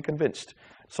people will be convinced.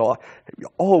 So you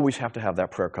always have to have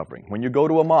that prayer covering. When you go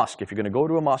to a mosque, if you're going to go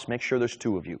to a mosque, make sure there's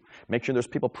 2 of you. Make sure there's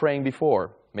people praying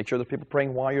before. Make sure there's people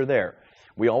praying while you're there.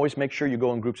 We always make sure you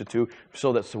go in groups of 2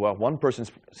 so that while one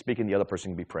person's speaking, the other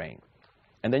person can be praying.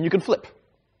 And then you can flip.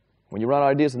 When you run out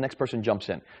of ideas, the next person jumps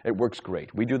in. It works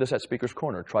great. We do this at Speaker's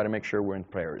Corner. Try to make sure we're in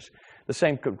prayers. The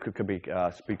same could be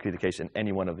the case in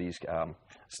any one of these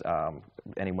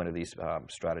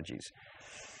strategies.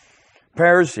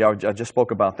 Prayers, yeah, I just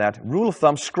spoke about that. Rule of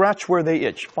thumb, scratch where they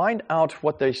itch. Find out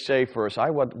what they say first.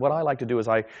 What I like to do is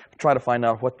I try to find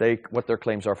out what their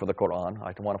claims are for the Quran.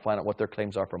 I want to find out what their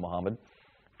claims are for Muhammad.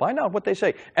 Find out what they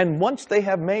say. And once they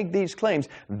have made these claims,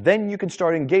 then you can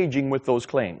start engaging with those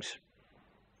claims.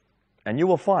 And you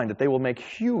will find that they will make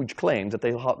huge claims that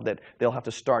they'll have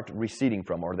to start receding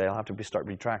from, or they'll have to start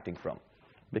retracting from,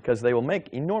 because they will make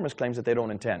enormous claims that they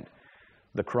don't intend.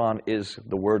 The Quran is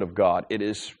the Word of God. It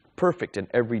is perfect in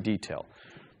every detail.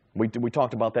 We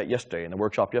talked about that yesterday, in the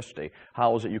workshop yesterday.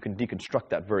 How is it you can deconstruct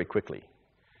that very quickly?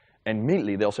 And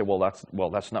immediately they'll say, well,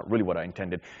 that's not really what I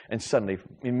intended. And suddenly,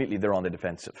 immediately they're on the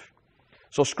defensive.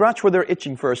 So scratch where they're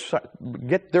itching first.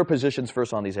 Get their positions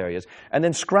first on these areas. And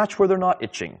then scratch where they're not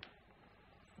itching.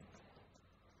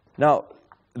 Now,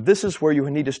 this is where you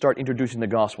need to start introducing the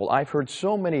gospel. I've heard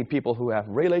so many people who have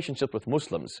relationships with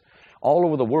Muslims all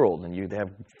over the world, and they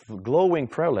have glowing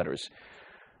prayer letters.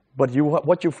 But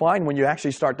what you find when you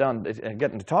actually start down and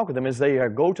getting to talk with them is they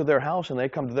go to their house and they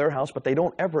come to their house, but they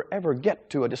don't ever get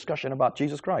to a discussion about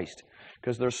Jesus Christ,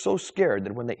 because they're so scared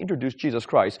that when they introduce Jesus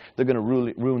Christ, they're going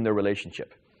to ruin their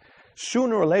relationship.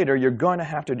 Sooner or later, you're going to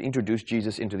have to introduce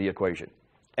Jesus into the equation.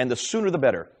 And the sooner the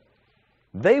better.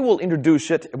 They will introduce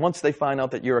it once they find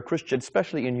out that you're a Christian,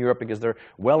 especially in Europe, because they're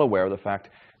well aware of the fact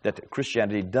that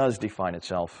Christianity does define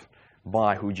itself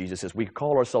by who Jesus is. We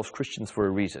call ourselves Christians for a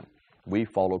reason. We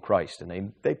follow Christ,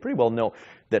 and they pretty well know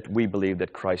that we believe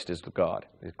that Christ is God,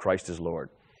 that Christ is Lord.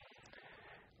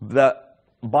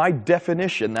 By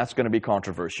definition, that's going to be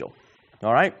controversial.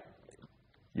 All right?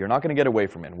 You're not going to get away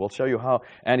from it. We'll show you how.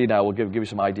 Andy and I will give you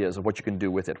some ideas of what you can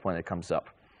do with it when it comes up.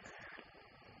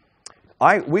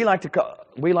 We like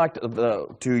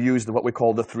to use what we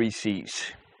call the 3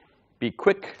 C's. Be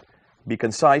quick, be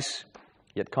concise,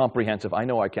 yet comprehensive. I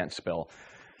know I can't spell.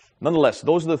 Nonetheless,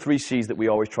 those are the 3 C's that we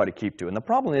always try to keep to. And the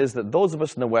problem is that those of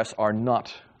us in the West are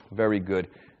not very good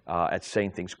at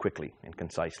saying things quickly and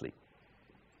concisely,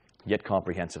 yet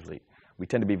comprehensively. We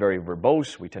tend to be very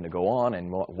verbose. We tend to go on and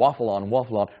waffle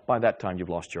on. By that time, you've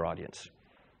lost your audience.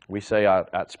 We say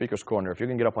at Speaker's Corner, if you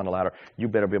can get up on the ladder, you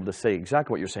better be able to say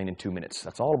exactly what you're saying in 2 minutes.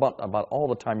 That's all about all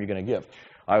the time you're going to give.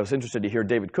 I was interested to hear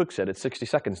David Cook said it's 60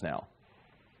 seconds now.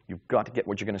 You've got to get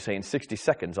what you're going to say in 60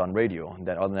 seconds on radio, and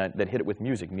then hit it with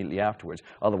music immediately afterwards.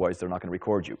 Otherwise, they're not going to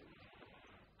record you.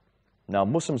 Now,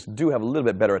 Muslims do have a little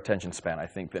bit better attention span, I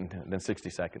think, than 60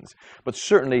 seconds. But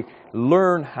certainly,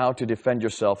 learn how to defend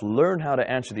yourself. Learn how to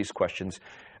answer these questions,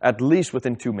 at least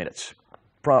within 2 minutes.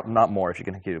 Not more if you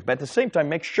can do it. But at the same time,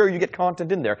 make sure you get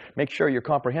content in there. Make sure you're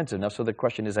comprehensive enough so the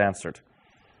question is answered.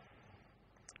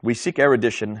 We seek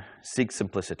erudition, seek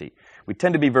simplicity. We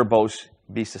tend to be verbose,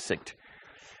 be succinct.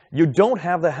 You don't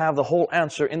have to have the whole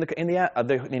answer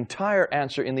the entire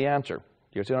answer in the answer.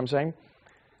 Do you see what I'm saying?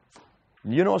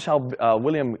 You notice how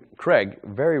William Craig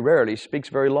very rarely speaks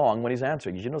very long when he's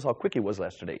answering. You notice how quick he was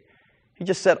yesterday. He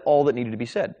just said all that needed to be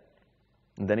said.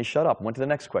 And then he shut up, went to the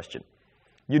next question.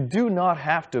 You do not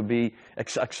have to be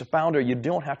expounder. You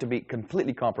don't have to be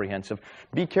completely comprehensive.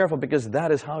 Be careful, because that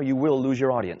is how you will lose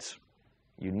your audience.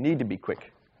 You need to be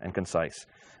quick and concise.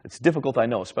 It's difficult, I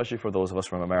know, especially for those of us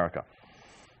from America.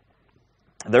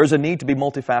 There's a need to be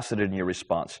multifaceted in your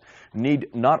response.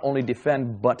 Need not only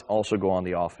defend, but also go on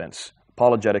the offense.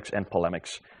 Apologetics and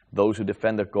polemics. Those who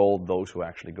defend the goal, those who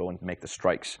actually go and make the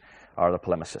strikes are the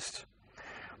polemicists.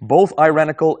 Both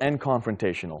ironical and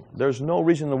confrontational. There's no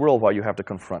reason in the world why you have to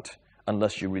confront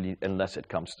unless it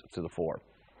comes to the fore.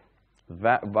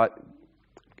 But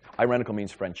ironical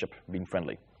means friendship, being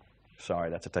friendly. Sorry,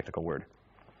 that's a technical word.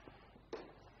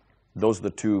 Those are the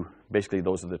two, basically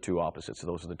those are the two opposites.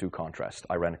 Those are the two contrasts,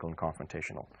 ironical and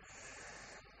confrontational.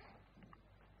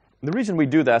 The reason we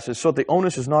do that is so that the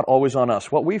onus is not always on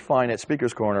us. What we find at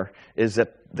Speaker's Corner is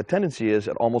that the tendency is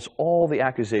that almost all the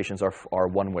accusations are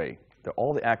one way.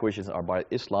 All the accusations are by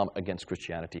Islam against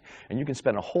Christianity. And you can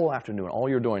spend a whole afternoon, all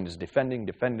you're doing is defending,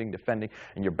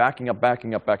 and you're backing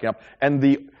up. And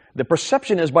the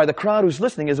perception is by the crowd who's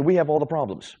listening is that we have all the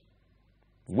problems.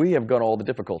 We have got all the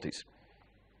difficulties.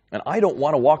 And I don't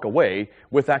want to walk away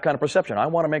with that kind of perception. I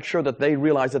want to make sure that they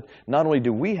realize that not only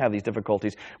do we have these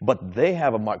difficulties, but they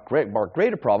have a much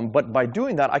greater problem. But by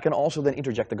doing that, I can also then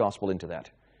interject the gospel into that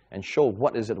and show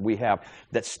what is it we have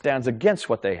that stands against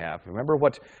what they have. Remember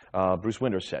what Bruce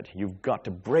Winter said. You've got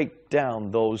to break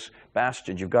down those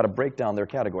bastions. You've got to break down their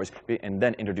categories and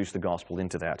then introduce the gospel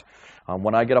into that.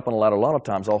 When I get up on a ladder, a lot of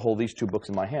times I'll hold these two books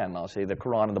in my hand. And I'll say the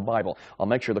Quran and the Bible. I'll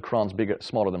make sure the Quran's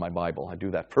smaller than my Bible. I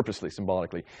do that purposely,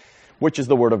 symbolically. Which is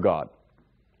the Word of God.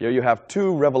 Here you have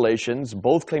two revelations,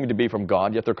 both claiming to be from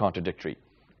God, yet they're contradictory.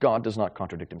 God does not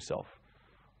contradict himself.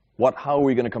 How are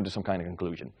we going to come to some kind of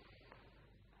conclusion?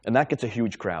 And that gets a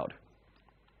huge crowd.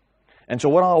 And so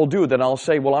what I'll do, then I'll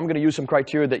say, well, I'm going to use some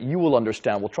criteria that you will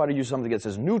understand. We'll try to use something that's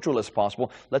as neutral as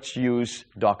possible. Let's use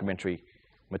documentary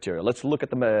material. Let's look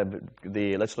at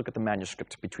the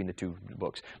manuscript between the two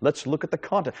books. Let's look at the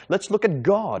content. Let's look at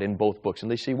God in both books,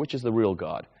 and they see which is the real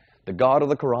God. The God of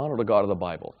the Quran or the God of the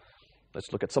Bible.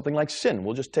 Let's look at something like sin.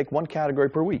 We'll just take one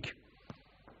category per week.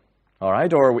 All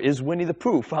right? Or is Winnie the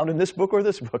Pooh found in this book or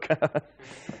this book?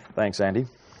 Thanks, Andy.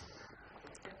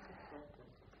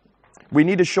 We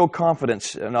need to show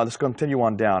confidence. Now, let's continue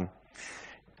on down.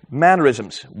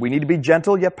 Mannerisms. We need to be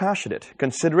gentle yet passionate,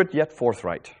 considerate yet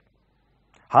forthright.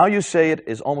 How you say it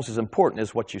is almost as important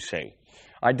as what you say.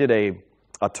 I did a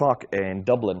talk in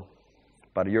Dublin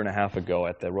about a year and a half ago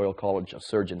at the Royal College of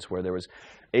Surgeons, where there was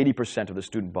 80% of the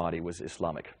student body was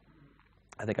Islamic.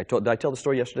 I think did I tell the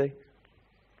story yesterday?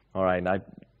 All right, and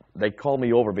they called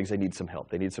me over because they need some help.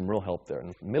 They need some real help there. In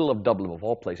the middle of Dublin, of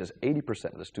all places,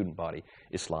 80% of the student body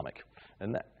Islamic.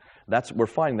 And we're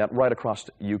finding that right across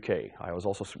the UK. I was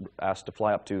also asked to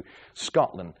fly up to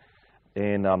Scotland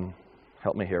in,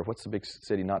 help me here, what's the big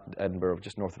city, not Edinburgh,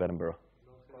 just north of Edinburgh?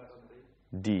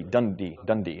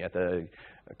 Dundee, at the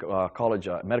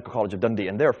Medical College of Dundee.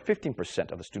 And there,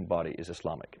 15% of the student body is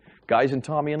Islamic. Guys and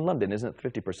Tommy in London, isn't it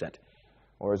 50%?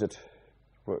 Or is it,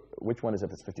 which one is it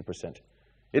that's 50%?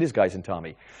 It is Guys and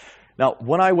Tommy. Now,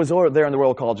 when I was there in the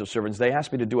Royal College of Surgeons, they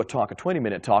asked me to do a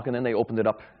 20-minute talk, and then they opened it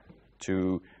up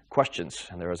to questions.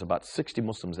 And there was about 60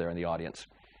 Muslims there in the audience.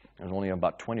 There was only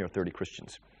about 20 or 30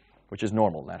 Christians, which is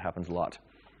normal. That happens a lot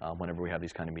whenever we have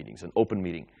these kind of meetings, an open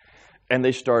meeting. And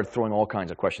they started throwing all kinds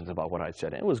of questions about what I'd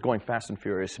said. And it was going fast and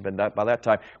furious, but by that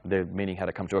time, the meeting had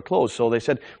to come to a close. So they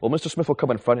said, well, Mr. Smith will come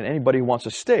in front, and anybody who wants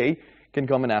to stay can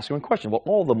come and ask him a question. Well,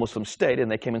 all the Muslims stayed, and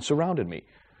they came and surrounded me.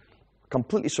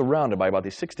 Completely surrounded by about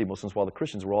these 60 Muslims, while the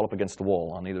Christians were all up against the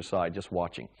wall on either side, just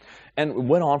watching. And it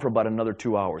went on for about another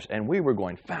 2 hours, and we were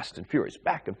going fast and furious,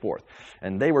 back and forth.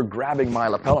 And they were grabbing my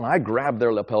lapel, and I grabbed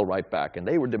their lapel right back. And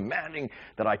they were demanding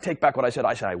that I take back what I said.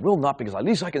 I said, I will not, because at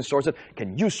least I can source it.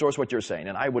 Can you source what you're saying?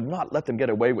 And I would not let them get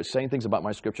away with saying things about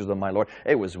my scriptures of my Lord.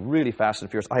 It was really fast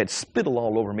and furious. I had spittle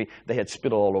all over me. They had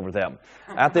spittle all over them.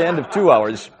 At the end of 2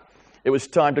 hours, it was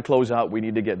time to close out. We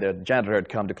need to the janitor had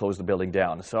come to close the building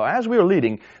down. So as we were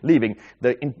leaving,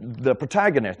 the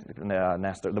protagonist,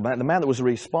 the man that was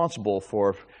responsible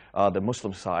for the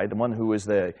Muslim side, the one who was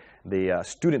the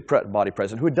student body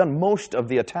president, who had done most of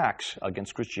the attacks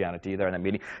against Christianity there in that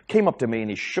meeting, came up to me and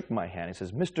he shook my hand. He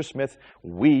says, Mr. Smith,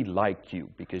 we like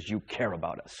you because you care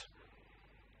about us.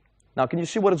 Now, can you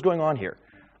see what is going on here?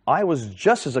 I was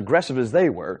just as aggressive as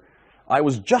they were. I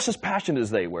was just as passionate as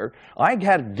they were. I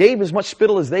gave as much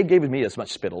spittle as they gave me as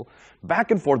much spittle.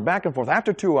 Back and forth, back and forth.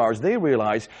 After 2 hours, they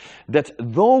realized that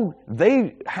though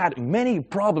they had many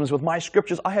problems with my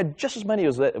scriptures, I had just as many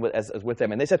as with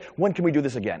them. And they said, when can we do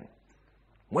this again?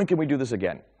 When can we do this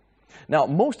again? Now,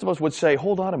 most of us would say,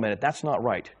 hold on a minute, that's not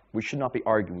right. We should not be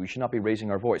arguing. We should not be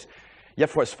raising our voice. Yet,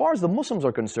 for as far as the Muslims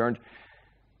are concerned,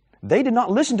 they did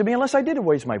not listen to me unless I did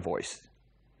raise my voice.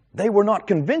 They were not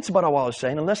convinced about what I was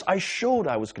saying unless I showed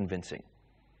I was convincing.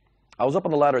 I was up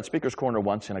on the ladder at Speaker's Corner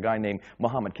once, and a guy named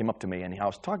Muhammad came up to me, and I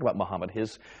was talking about Muhammad,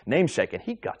 his namesake, and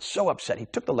he got so upset. He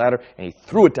took the ladder, and he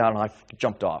threw it down, and I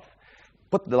jumped off.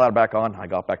 Put the ladder back on, I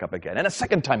got back up again. And a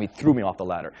second time, he threw me off the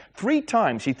ladder. 3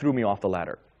 times, he threw me off the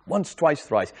ladder. Once, twice,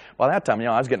 thrice. By that time,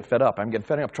 I was getting fed up. I'm getting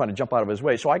fed up trying to jump out of his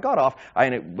way. So I got off,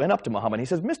 I went up to Muhammad, and he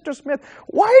says, Mr. Smith,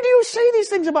 why do you say these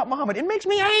things about Muhammad? It makes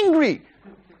me angry.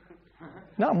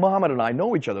 Now, Muhammad and I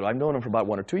know each other. I've known him for about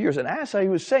 1 or 2 years. And as I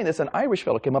was saying this, an Irish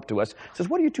fellow came up to us, says,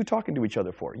 what are you two talking to each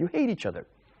other for? You hate each other.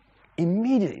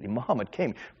 Immediately, Muhammad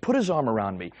came, put his arm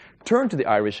around me, turned to the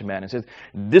Irish man and said,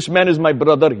 this man is my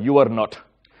brother, you are not.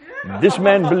 This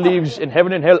man believes in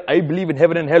heaven and hell, I believe in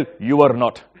heaven and hell, you are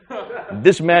not.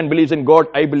 This man believes in God,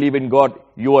 I believe in God,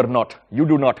 you are not. You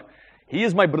do not. He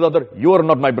is my brother, you are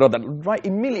not my brother. Right,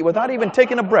 immediately, without even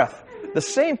taking a breath, the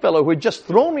same fellow who had just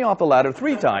thrown me off the ladder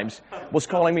 3 times was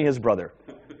calling me his brother.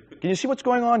 Can you see what's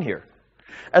going on here?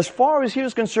 As far as he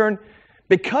was concerned,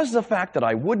 because of the fact that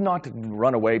I would not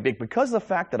run away, because of the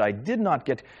fact that I did not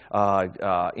get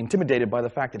intimidated by the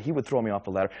fact that he would throw me off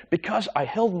the ladder, because I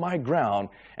held my ground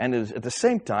and at the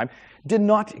same time did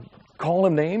not call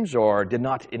him names or did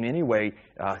not in any way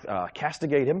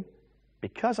castigate him,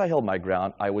 because I held my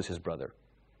ground, I was his brother.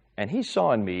 And he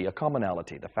saw in me a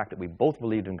commonality, the fact that we both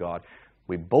believed in God,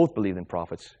 we both believed in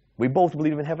prophets, we both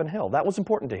believed in heaven and hell. That was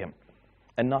important to him.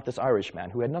 And not this Irish man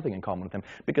who had nothing in common with him,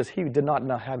 because he did not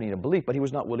have any belief, but he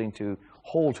was not willing to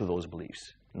hold to those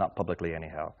beliefs, not publicly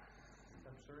anyhow.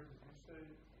 I'm sorry, did you say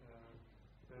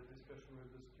the discussion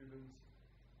with the students,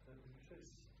 did you say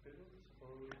spittles?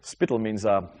 Or? Spittle means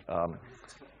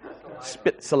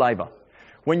spit, saliva.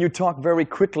 When you talk very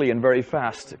quickly and very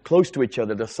fast, close to each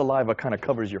other, the saliva kind of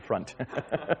covers your front.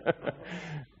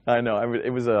 I know, it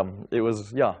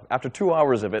was, yeah, after 2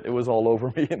 hours of it, it was all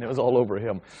over me and it was all over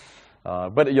him.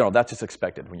 But, you know, that's just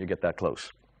expected when you get that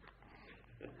close.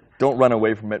 Don't run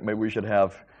away from it. Maybe we should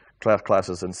have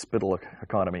classes in spittle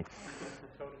economy.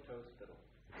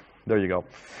 There you go.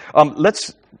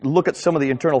 Let's look at some of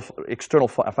the external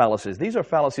fallacies. These are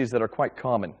fallacies that are quite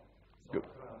common. Good.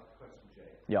 Question, Jay.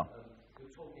 Yeah. You're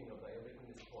talking about, you're making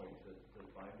this point that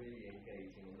by really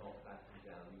engaging and not backing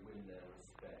down, you win their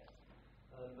respect.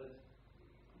 But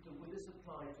would this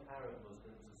apply to Arab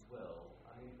Muslims as well?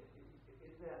 I mean,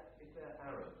 if they're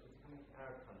Arab, if coming to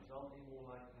Arab countries, aren't they more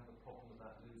likely to have a problem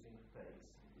about losing face?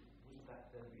 Wouldn't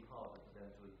that then be harder for them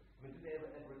to? I mean, do they ever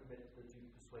admit that you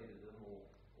persuaded them, or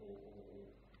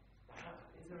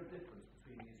is there a difference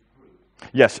between these groups?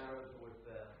 Yes. Arabs, or if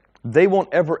they're They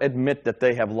won't ever admit that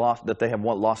they have lost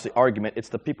the argument. It's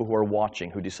the people who are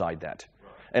watching who decide that.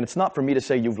 And it's not for me to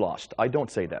say you've lost. I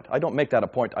don't say that. I don't make that a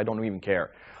point. I don't even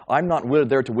care. I'm not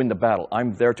there to win the battle.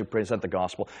 I'm there to present the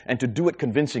gospel and to do it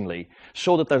convincingly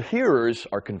so that the hearers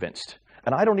are convinced.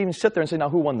 And I don't even sit there and say, now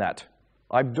who won that?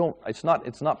 It's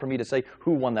not for me to say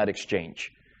who won that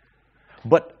exchange.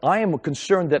 But I am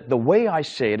concerned that the way I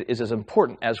say it is as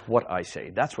important as what I say.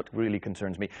 That's what really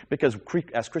concerns me, because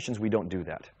as Christians we don't do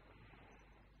that.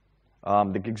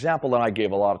 The example that I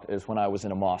gave a lot is when I was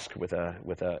in a mosque with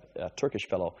a Turkish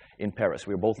fellow in Paris.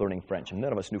 We were both learning French, and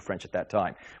none of us knew French at that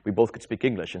time. We both could speak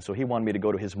English, and so he wanted me to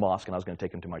go to his mosque, and I was going to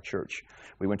take him to my church.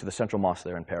 We went to the Central Mosque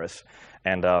there in Paris,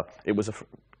 and it was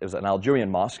an Algerian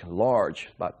mosque, large,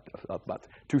 about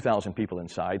 2,000 people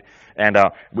inside, and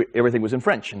everything was in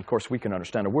French. And of course, we couldn't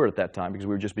understand a word at that time because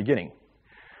we were just beginning.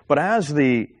 But as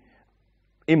the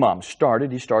Imam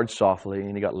started, he started softly,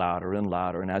 and he got louder and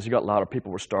louder. And as he got louder,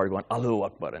 people were started going, Allahu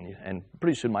Akbar. And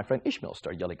pretty soon, my friend Ishmael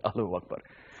started yelling, Allahu Akbar.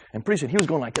 And pretty soon, he was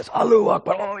going like this, Allahu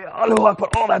Akbar, oh yeah, Allahu Akbar,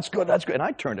 oh, that's good, that's good. And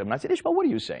I turned to him, and I said, Ishmael, what are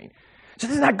you saying? He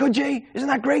said, isn't that good, Jay? Isn't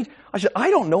that great? I said,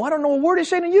 I don't know a word he's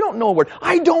saying, and you don't know a word.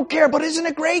 I don't care, but isn't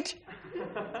it great?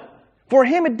 For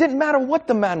him, it didn't matter what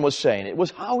the man was saying. It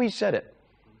was how he said it.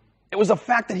 It was the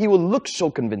fact that he would look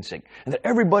so convincing, and that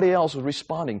everybody else was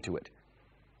responding to it.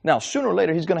 Now, sooner or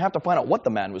later, he's going to have to find out what the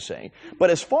man was saying.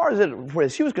 But as far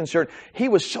as he was concerned, he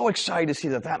was so excited to see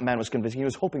that man was convincing. He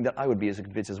was hoping that I would be as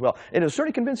convinced as well. And it was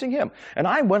certainly convincing him. And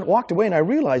I walked away, and I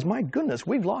realized, my goodness,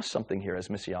 we've lost something here as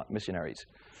missionaries,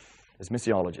 as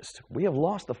missiologists. We have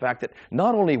lost the fact that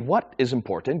not only what is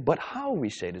important, but how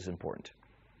we say it is important.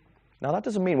 Now, that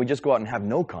doesn't mean we just go out and have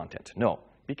no content. No,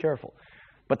 be careful.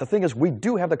 But the thing is, we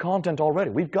do have the content already.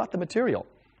 We've got the material.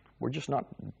 We're just not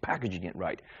packaging it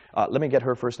right. Let me get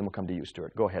her first, and we'll come to you,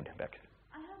 Stuart. Go ahead, Beck.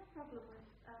 I have a problem with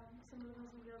some of the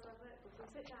Muslim girls I've worked with. We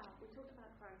sit down, we talk about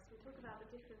Christ, we talk about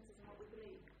the differences in what we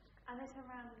believe, and they turn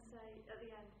around and say at the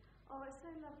end, oh, it's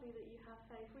so lovely that you have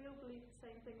faith. We all believe the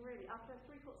same thing, really. After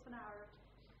 3/4 of an hour of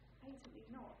patently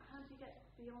not, how do you get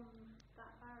beyond that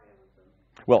barrier with them?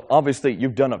 Well, obviously,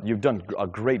 you've done a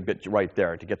great bit right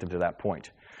there to get them to that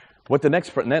point. What the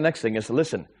next thing is,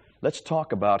 listen, let's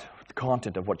talk about the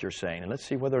content of what you're saying, and let's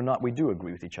see whether or not we do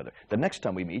agree with each other. The next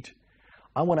time we meet,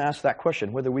 I want to ask that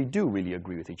question, whether we do really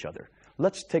agree with each other.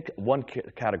 Let's take one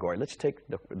category. Let's take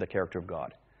the character of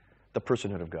God, the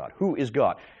personhood of God. Who is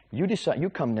God? You decide. You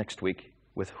come next week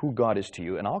with who God is to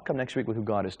you, and I'll come next week with who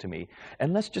God is to me,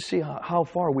 and let's just see how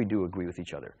far we do agree with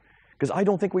each other. Because I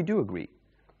don't think we do agree.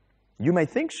 You may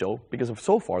think so, because of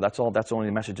so far, that's only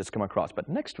the message that's come across. But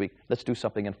next week, let's do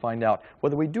something and find out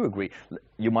whether we do agree.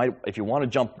 You might, if you want to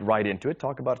jump right into it,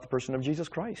 talk about the person of Jesus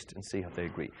Christ and see if they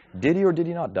agree. Did he or did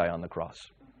he not die on the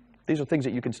cross? These are things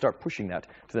that you can start pushing that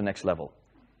to the next level.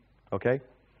 Okay?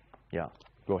 Yeah,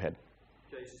 go ahead.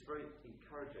 Jace, it's very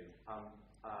encouraging,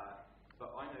 but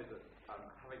I know that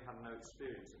having had no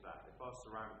experience of that, if I was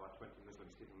surrounded by 20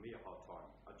 Muslims giving me a hard time,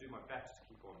 I'd do my best to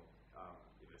keep on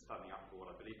standing up for what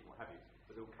I believe and what have you.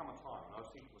 But there will come a time, and I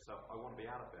was thinking to myself, I want to be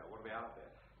out of there, I want to be out of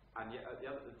there. And yet at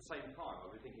the same time, I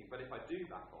was thinking, but if I do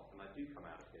back off and I do come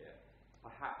out of here,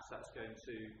 perhaps that's going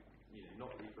to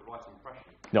not leave the right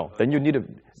impression. No, then you need to,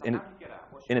 so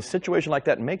in a situation like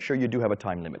that, make sure you do have a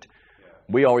time limit.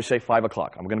 We always say 5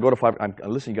 o'clock. I'm going to go to 5.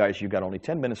 Listen, guys, you've got only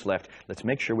 10 minutes left. Let's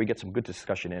make sure we get some good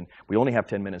discussion in. We only have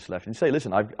 10 minutes left. And say,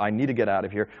 listen, I need to get out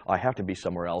of here. I have to be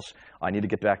somewhere else. I need to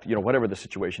get back to, whatever the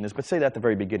situation is. But say that at the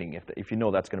very beginning if you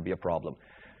know that's going to be a problem.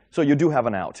 So you do have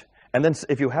an out. And then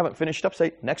if you haven't finished up,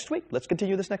 say, next week. Let's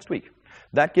continue this next week.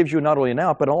 That gives you not only an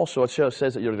out, but also it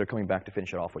says that they're coming back to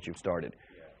finish it off what you've started.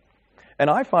 And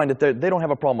I find that they don't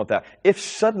have a problem with that. If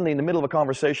suddenly in the middle of a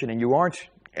conversation and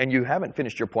you haven't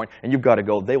finished your point and you've got to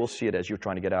go, they will see it as you're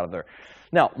trying to get out of there.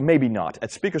 Now, maybe not.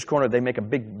 At Speaker's Corner, they make a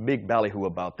big ballyhoo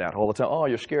about that all the time. Oh,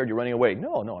 you're scared, you're running away.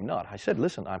 No, I'm not. I said,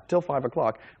 listen, I'm till 5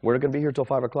 o'clock. We're going to be here till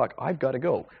 5 o'clock. I've got to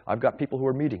go. I've got people who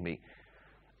are meeting me.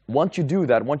 Once you do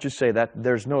that, once you say that,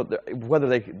 there's no, whether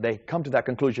they come to that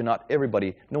conclusion, not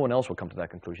everybody, no one else will come to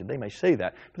that conclusion. They may say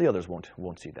that, but the others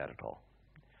won't see that at all.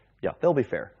 Yeah, they'll be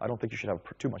fair. I don't think you should have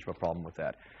too much of a problem with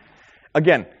that.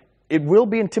 Again, it will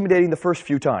be intimidating the first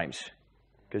few times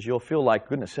because you'll feel like,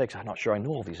 goodness sakes, I'm not sure I know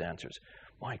all these answers.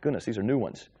 My goodness, these are new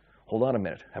ones. Hold on a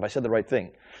minute. Have I said the right thing?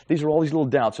 These are all these little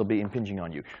doubts that will be impinging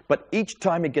on you. But each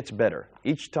time it gets better.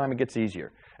 Each time it gets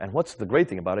easier. And what's the great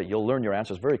thing about it? You'll learn your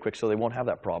answers very quick so they won't have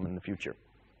that problem in the future.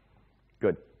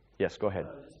 Good. Yes, go ahead.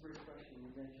 Just a brief question. You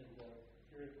mentioned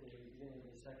here at the beginning of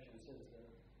this section, it says that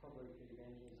public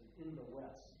evangelism in the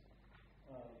West.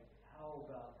 How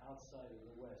about outside of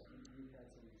the West? You've had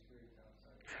some experience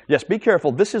outside. Yes, be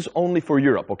careful. This is only for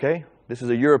Europe, okay? This is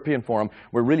a European forum.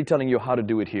 We're really telling you how to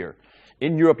do it here.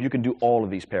 In Europe, you can do all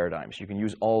of these paradigms. You can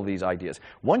use all of these ideas.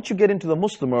 Once you get into the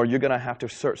Muslim world, you're going to have to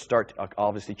start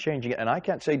obviously changing it. And I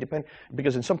can't say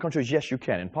because in some countries, yes, you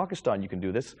can. In Pakistan, you can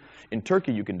do this. In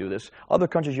Turkey, you can do this. Other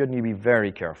countries, you need to be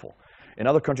very careful. In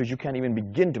other countries, you can't even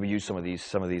begin to use some of these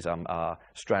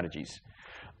strategies,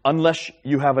 unless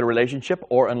you have a relationship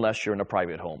or unless you're in a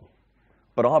private home.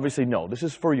 But obviously, no. This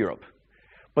is for Europe.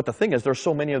 But the thing is, there's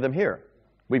so many of them here.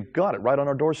 We've got it right on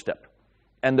our doorstep.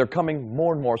 And they're coming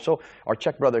more and more. So our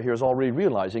Czech brother here is already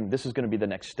realizing this is going to be the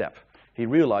next step. He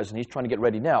realized, and he's trying to get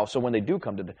ready now, so when they do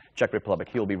come to the Czech Republic,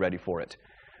 he'll be ready for it.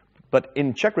 But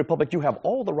in Czech Republic, you have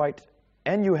all the right,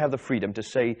 and you have the freedom to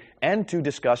say, and to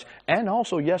discuss, and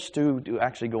also, yes, to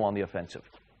actually go on the offensive.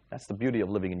 That's the beauty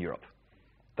of living in Europe.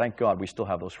 Thank God we still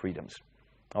have those freedoms.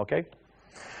 Okay?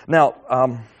 Now,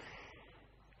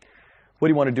 what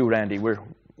do you want to do, Randy?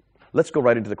 Let's go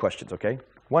right into the questions, okay?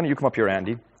 Why don't you come up here,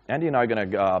 Andy? Andy and I are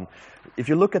going to, if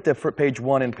you look at the page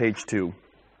 1 and page 2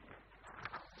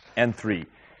 and 3,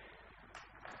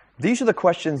 these are the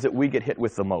questions that we get hit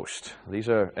with the most. These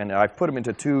are, and I've put them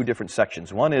into 2 different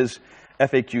sections. One is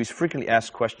FAQs, frequently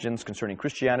asked questions concerning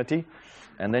Christianity,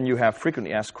 and then you have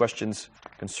frequently asked questions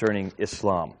concerning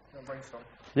Islam.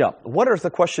 Yeah, what are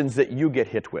the questions that you get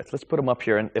hit with? Let's put them up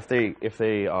here, and if any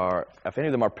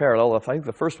of them are parallel, I think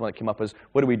the first one that came up is,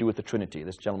 what do we do with the Trinity?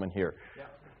 This gentleman here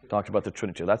talked about the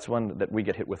Trinity. That's one that we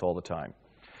get hit with all the time.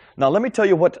 Now, let me tell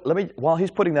you while he's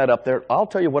putting that up there, I'll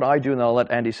tell you what I do, and I'll let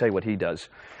Andy say what he does.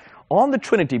 On the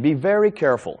Trinity, be very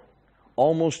careful.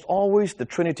 Almost always, the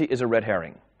Trinity is a red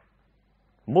herring.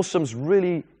 Muslims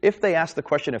really, if they ask the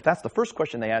question, if that's the first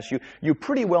question they ask you, you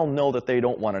pretty well know that they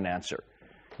don't want an answer.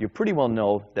 You pretty well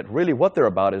know that really what they're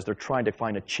about is they're trying to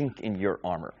find a chink in your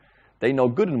armor. They know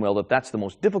good and well that that's the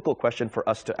most difficult question for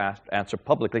us to answer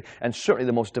publicly, and certainly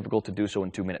the most difficult to do so in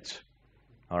 2 minutes.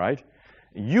 All right?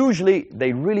 Usually,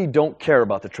 they really don't care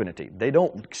about the Trinity. They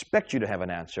don't expect you to have an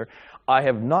answer. I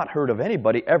have not heard of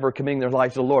anybody ever committing their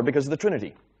lives to the Lord because of the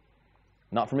Trinity.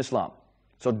 Not from Islam.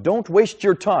 So don't waste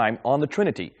your time on the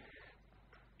Trinity.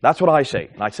 That's what I say.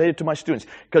 And I say it to my students,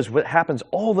 because what happens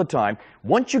all the time,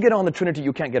 once you get on the Trinity,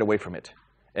 you can't get away from it.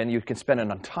 And you can spend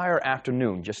an entire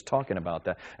afternoon just talking about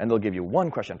that. And they'll give you one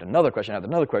question after another question after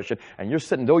another question. And you're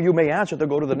sitting, though you may answer, they'll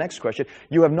go to the next question.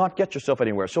 You have not get yourself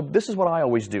anywhere. So this is what I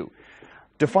always do.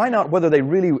 To find out whether they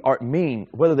really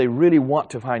whether they really want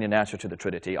to find an answer to the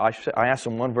Trinity, I ask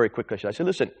them one very quick question. I say,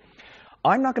 listen,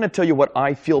 I'm not going to tell you what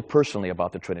I feel personally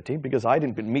about the Trinity, because I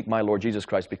didn't meet my Lord Jesus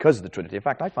Christ because of the Trinity. In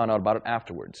fact, I found out about it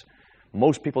afterwards.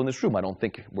 Most people in this room, I don't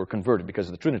think, were converted because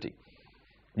of the Trinity.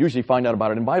 Usually find out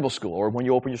about it in Bible school or when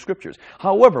you open your scriptures.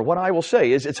 However, what I will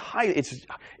say is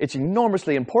it's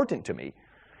enormously important to me.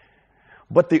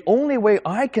 But the only way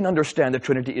I can understand the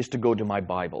Trinity is to go to my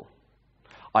Bible.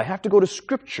 I have to go to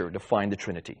Scripture to find the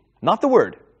Trinity. Not the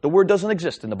Word. The Word doesn't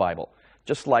exist in the Bible.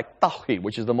 Just like Tawhid,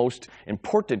 which is the most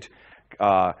important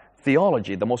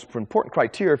theology, the most important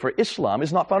criteria for Islam,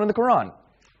 is not found in the Quran.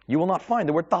 You will not find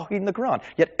the word Tawhid in the Quran.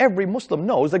 Yet every Muslim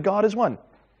knows that God is one.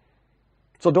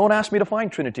 So don't ask me to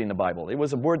find Trinity in the Bible. It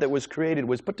was a word that was created,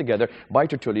 was put together by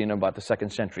Tertullian in about the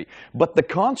 2nd century. But the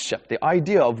concept, the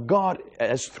idea of God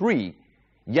as three,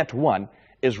 yet one,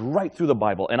 is right through the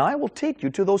Bible. And I will take you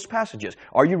to those passages.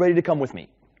 Are you ready to come with me?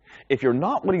 If you're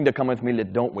not willing to come with me,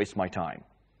 then don't waste my time.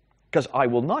 Because I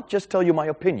will not just tell you my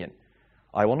opinion.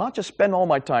 I will not just spend all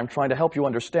my time trying to help you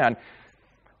understand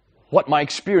what my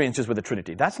experience is with the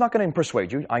Trinity. That's not going to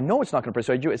persuade you. I know it's not going to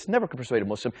persuade you. It's never going to persuade a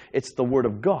Muslim. It's the Word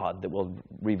of God that will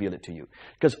reveal it to you.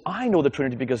 Because I know the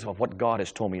Trinity because of what God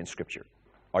has told me in Scripture.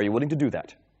 Are you willing to do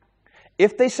that?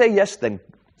 If they say yes, then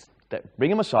bring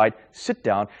them aside, sit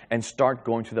down, and start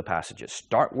going through the passages.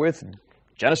 Start with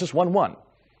Genesis 1:1.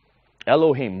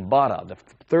 Elohim, Bara, the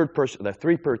third person, the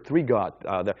three God,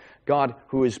 the God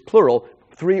who is plural,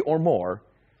 three or more.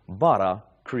 Bara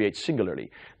creates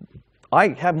singularly. I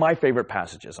have my favorite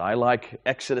passages. I like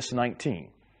Exodus 19,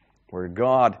 where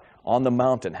God on the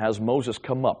mountain has Moses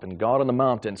come up, and God on the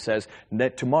mountain says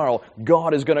that tomorrow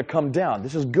God is going to come down.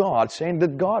 This is God saying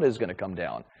that God is going to come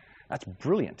down. That's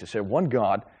brilliant to say one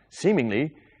God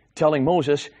seemingly telling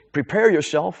Moses, prepare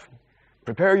yourself,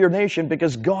 prepare your nation,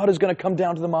 because God is going to come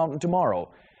down to the mountain tomorrow.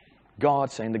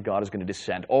 God saying that God is going to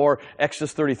descend. Or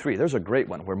Exodus 33, there's a great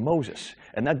one where Moses,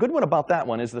 and the good one about that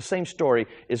one is the same story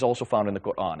is also found in the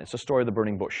Quran. It's the story of the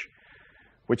burning bush,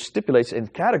 which stipulates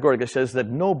and categorically says that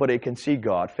nobody can see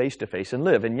God face to face and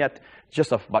live. And yet,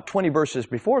 just about 20 verses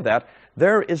before that,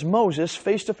 there is Moses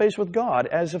face to face with God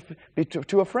as if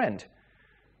to a friend.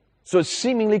 So it's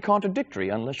seemingly contradictory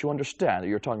unless you understand that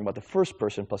you're talking about the first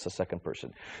person plus the second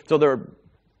person. So there are...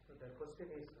 The question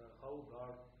is, how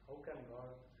can God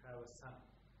have a son?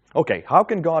 Okay, how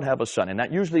can God have a son? And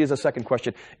that usually is a second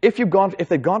question. If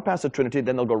they've gone past the Trinity,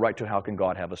 then they'll go right to how can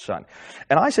God have a son?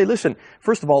 And I say, listen,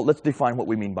 first of all, let's define what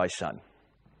we mean by son.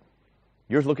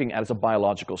 You're looking at it as a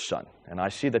biological son. And I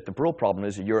see that the real problem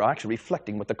is that you're actually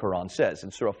reflecting what the Quran says.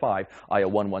 In Surah 5, Ayah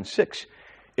 116,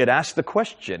 it asks the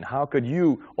question, how could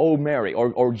you, O Mary,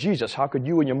 or Jesus, how could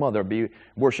you and your mother be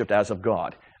worshipped as of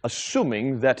God?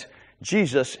 Assuming that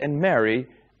Jesus and Mary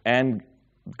and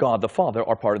God the Father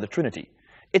are part of the Trinity.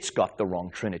 It's got the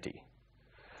wrong Trinity.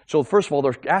 So first of all,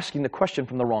 they're asking the question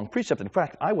from the wrong precept. In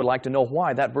fact, I would like to know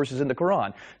why that verse is in the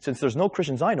Quran, since there's no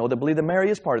Christians I know that believe that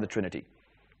Mary is part of the Trinity.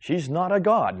 She's not a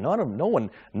God.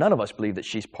 None of us believe that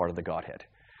she's part of the Godhead.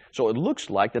 So it looks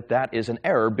like that is an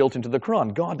error built into the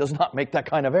Quran. God does not make that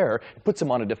kind of error. It puts them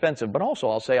on a defensive. But also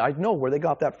I'll say I know where they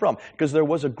got that from, because there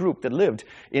was a group that lived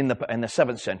in the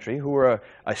 7th century who were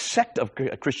a sect of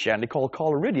Christianity called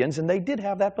Collyridians, and they did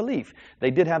have that belief. They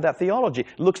did have that theology.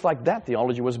 It looks like that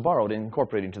theology was borrowed and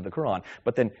incorporated into the Quran.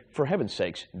 But then, for heaven's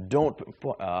sakes, don't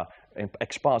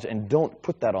exposit and don't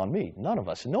put that on me. None of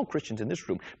us, no Christians in this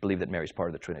room, believe that Mary's part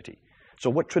of the Trinity. So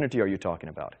what Trinity are you talking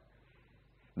about?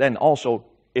 Then also,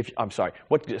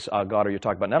 what God are you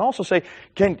talking about? And I'd also say,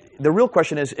 the real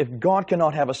question is, if God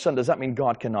cannot have a son, does that mean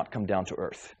God cannot come down to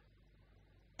earth?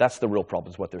 That's the real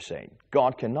problem, is what they're saying.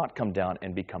 God cannot come down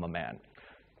and become a man.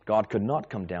 God could not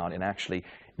come down and actually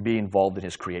be involved in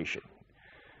his creation.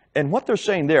 And what they're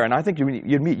saying there, and I think you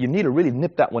need to really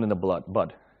nip that one in the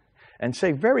bud, and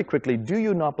say very quickly, do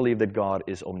you not believe that God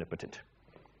is omnipotent?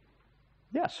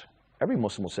 Yes. Every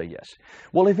Muslim will say yes.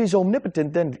 Well, if he's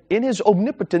omnipotent, then in his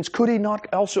omnipotence, could he not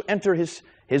also enter his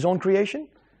own creation?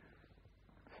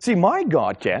 See, my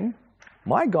God can.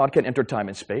 My God can enter time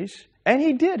and space. And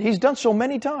he did. He's done so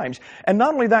many times. And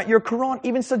not only that, your Quran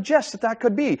even suggests that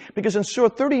could be. Because in Surah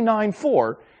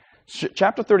 39:4,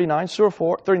 chapter 39,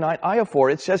 Surah 39, Ayah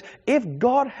 4, it says, if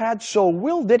God had so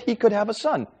willed it, he could have a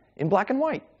son in black and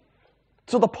white.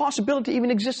 So the possibility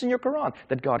even exists in your Quran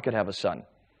that God could have a son.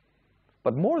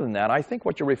 But more than that, I think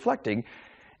what you're reflecting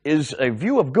is a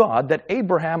view of God that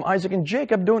Abraham, Isaac, and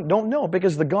Jacob don't know.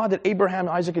 Because the God that Abraham,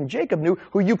 Isaac, and Jacob knew,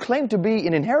 who you claim to be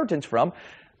in inheritance from,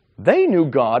 they knew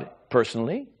God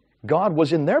personally. God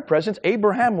was in their presence.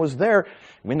 Abraham was there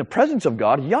in the presence of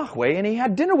God, Yahweh, and he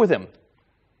had dinner with him.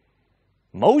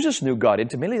 Moses knew God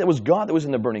intimately. That was God that was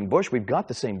in the burning bush. We've got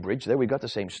the same bridge there. We've got the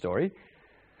same story.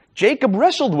 Jacob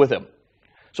wrestled with him.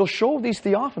 So show these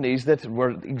theophanies that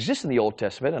exist in the Old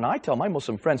Testament, and I tell my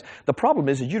Muslim friends, the problem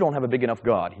is that you don't have a big enough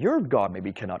God. Your God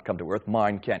maybe cannot come to earth,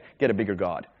 mine can. Get a bigger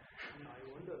God.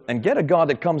 And get a God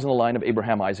that comes in the line of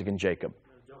Abraham, Isaac, and Jacob.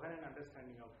 Johannine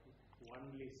understanding of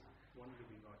only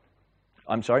begotten.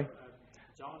 I'm sorry?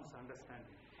 John's understanding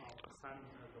of Son,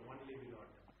 the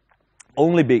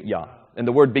only begotten. Only yeah. And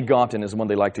the word begotten is the one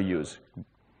they like to use.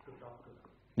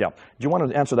 Yeah. Do you want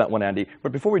to answer that one, Andy?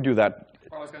 But before we do that,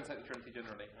 Well, I was going to say the Trinity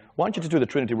generally. why don't you just do the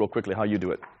Trinity real quickly, how you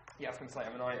do it? Yeah, I was going to say,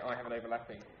 I have an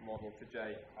overlapping model to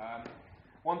Jay.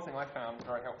 One thing I found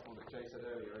very helpful that Jay said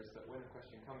earlier is that when a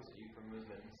question comes at you from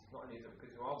Muslims, not only is it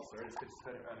good to answer it, it's good to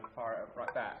turn it around and fire it right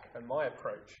back. And my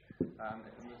approach, if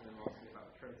a Muslim asks me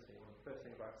about the Trinity, one of the first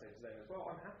things I say to them is, well,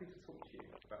 I'm happy to talk to you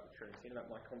about the Trinity and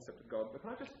about my concept of God, but can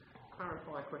I just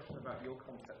clarify a question about your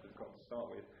concept of God to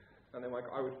start with? And then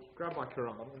I would grab my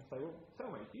Quran and say, well, tell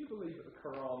me, do you believe that the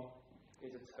Quran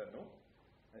is eternal?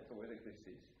 And it's always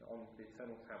existed on the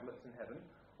eternal tablets in heaven?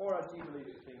 Or do you believe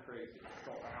it's been created? It's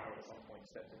not Allah at some point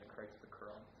stepped in and created the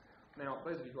Quran. Now,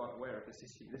 those of you who aren't aware of this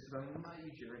issue, this is a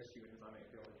major issue in Islamic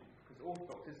theology, because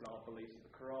Orthodox Islam believes that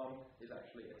the Quran is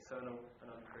actually eternal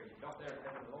and uncreated. Up there in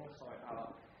heaven, alongside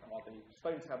Allah, are the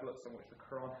stone tablets on which the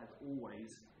Quran has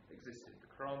always existed.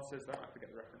 The Quran says that. I forget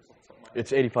the reference off the top of my head.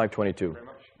 It's 85:22. Very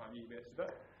much. I'm you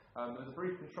yesterday. There was a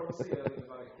brief controversy early in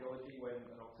Islamic theology when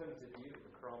an alternative view that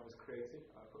the Quran was created,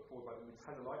 put forward by the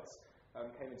Mutazilites,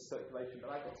 came into circulation,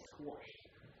 but I got squashed.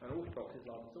 And Orthodox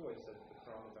Islam has always said that the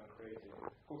Quran is uncreated.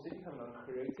 Of course, if you have an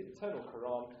uncreated, eternal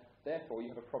Quran, therefore you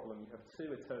have a problem. You have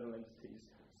two eternal entities.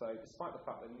 So, despite the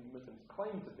fact that Muslims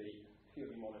claim to be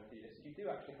purely monotheist, you do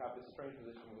actually have this strange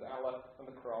position with Allah and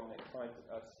the Quran next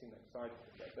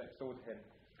door to him.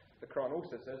 The Quran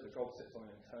also says that God sits on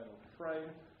an eternal throne.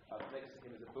 Next to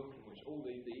him is a book in which all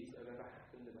the deeds that have ever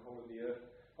happened in the whole of the earth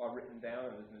are written down,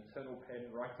 and there's an eternal pen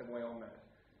writing away on that.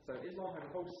 So Islam has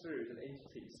a whole series of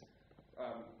entities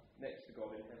next to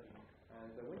God in heaven.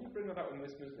 And when you bring that up with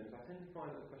most Muslims, I tend to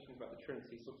find that the questions about the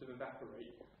Trinity sort of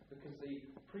evaporate, because the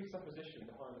presupposition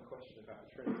behind the question about the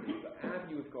Trinity is that our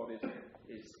view of God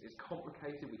is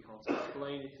complicated, we can't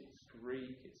explain it, it's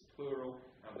Greek, it's plural,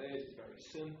 and theirs is very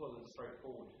simple and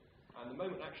straightforward. And the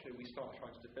moment actually we start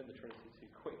trying to defend the Trinity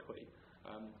too quickly,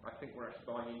 I think we're actually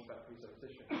buying into that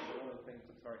presupposition. So one of the things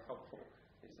that's very helpful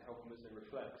is to help a Muslim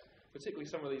reflect, particularly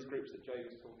some of these groups that Jay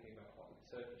was talking about, like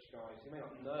the Turkish guys, who may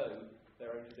not know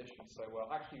their own tradition so well.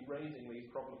 Actually raising these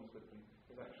problems with them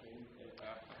is actually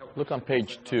helpful. Look on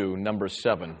page 2, number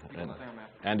 7. And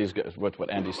Andy's got what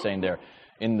Andy's saying there.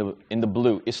 In the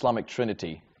blue, Islamic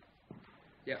Trinity.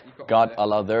 Yeah, you've got God, there.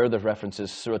 Allah, there, the reference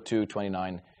is Surah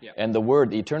 2:29. Yeah. And the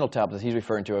word, the eternal tablet he's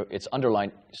referring to, it's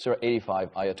underlined, Surah 85,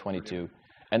 Ayah 22.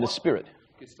 And the Spirit.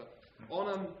 Good stuff.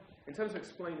 On in terms of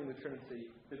explaining the Trinity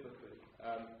biblically,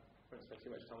 I won't spend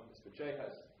too much time on this, but Jay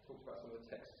has talked about some of the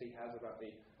texts he has about the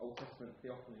Old Testament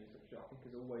theophanies, which I think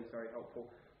is always very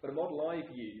helpful. But a model I've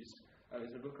used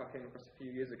is a book I came across a few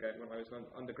years ago when I was an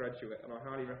undergraduate, and I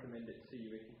highly recommend it to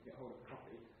you if you can get hold of a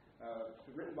copy.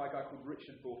 It's written by a guy called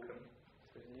Richard Borkham.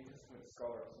 He's a New Testament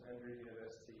scholar at St Andrews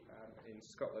University in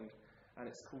Scotland, and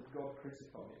it's called God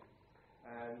Crucified.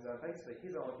 And basically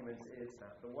his argument is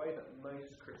that the way that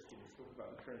most Christians talk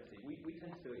about the Trinity, we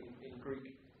tend to do it in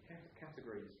Greek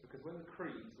categories, because when the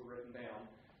creeds were written down,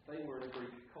 they were in a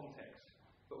Greek context.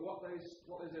 But what those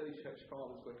early church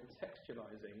fathers were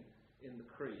contextualizing in the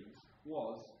creeds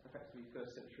was effectively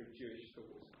first century Jewish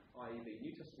thought, i.e. the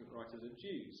New Testament writers are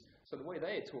Jews. So the way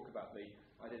they talk about the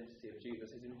identity of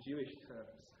Jesus is in Jewish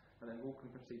terms, and then Walken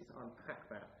proceeds to unpack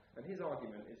that. And his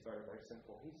argument is very, very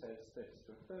simple. He says this: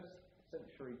 the first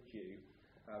century Jew,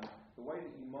 the way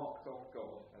that you marked off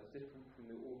God as different from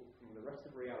the rest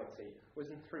of reality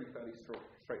was in three fairly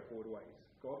straightforward ways.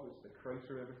 God was the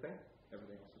creator of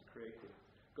everything else was created.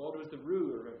 God was the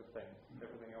ruler of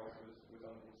everything else was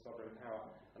under his sovereign power.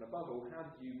 And above all, how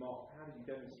did you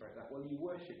demonstrate that? Well, you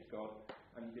worshipped God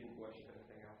and you didn't worship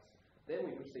anything else. Then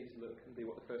we proceed to look and do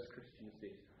what the first Christians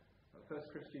did. The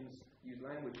first Christians use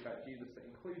language about Jesus that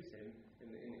includes him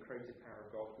in the creative power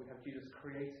of God. We have Jesus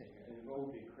creating and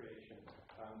involved in creation.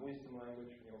 Wisdom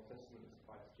language from the Old Testament is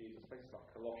applied to Jesus, places like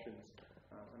Colossians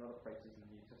and other places in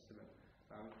the New Testament.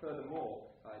 Furthermore,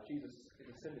 Jesus is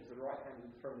ascended to the right hand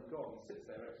of the throne of God and sits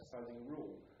there exercising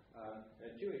rule.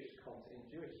 In Jewish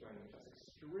language, that's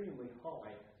extremely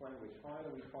high language, higher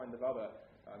than we find of other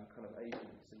kind of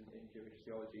agents in Jewish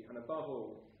theology. And above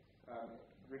all,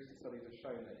 recent studies have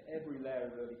shown that every layer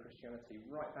of early Christianity,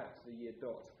 right back to the year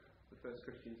dot, the first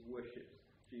Christians worshipped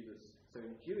Jesus. So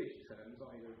in Jewish terms,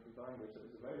 i.e. the language that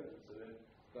was available to them,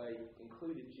 they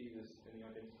included Jesus in the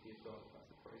identity of God.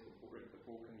 That's the phrase that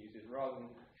Paul can use. Rather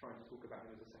than trying to talk about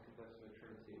him as a second person of the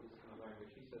Trinity, it was kind of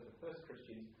language. He says the first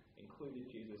Christians included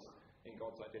Jesus in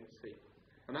God's identity.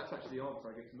 And that's actually the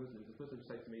answer I give to Muslims. If Muslims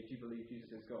say to me, do you believe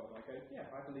Jesus is God? I go, yeah,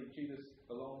 I believe Jesus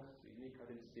belongs to the unique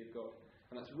identity of God.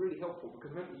 And that's really helpful,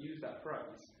 because the moment you use that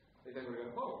phrase, they then go,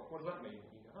 oh, what does that mean?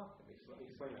 And you go, oh, let me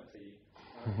explain that to you.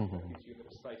 That gives you a bit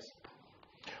of space.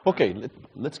 Okay,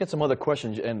 let's get some other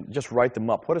questions and just write them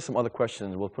up. What are some other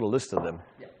questions? We'll put a list of them.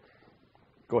 Yeah.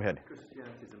 Go ahead.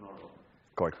 Christianity is immoral.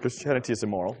 Go ahead. Christianity is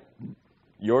immoral.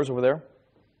 Yours over there?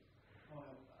 I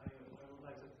would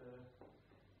like that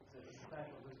the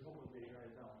title of this book would be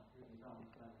written down.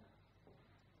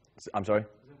 I'm sorry?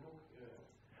 The book,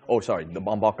 Oh, sorry, the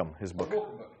Bombockham, his book.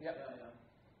 Yeah.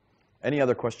 Any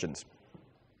other questions?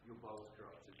 Your Bible is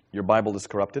corrupted. Your Bible is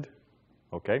corrupted?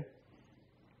 Okay.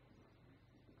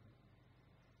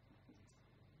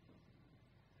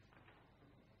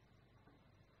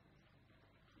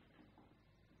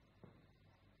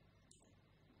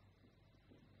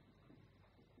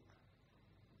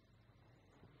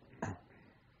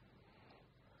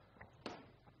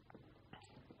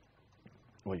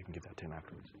 Well, you can give that to him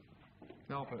afterwards.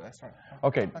 No, but that's right.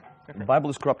 Okay, the Bible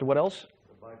is corrupted. What else?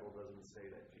 The Bible doesn't say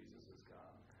that Jesus is God.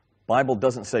 Bible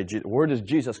doesn't say, where does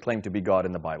Jesus claim to be God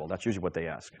in the Bible? That's usually what they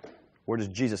ask. Where does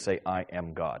Jesus say, I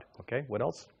am God? Okay, what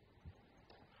else?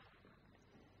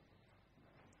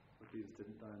 But Jesus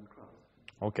didn't die on the cross.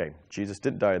 Okay, Jesus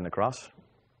didn't die on the cross.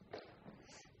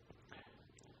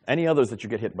 Any others that you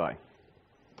get hit by?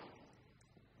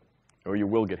 Or you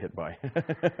will get hit by?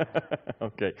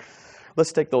 Okay,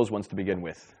 let's take those ones to begin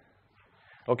with.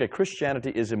 Okay, Christianity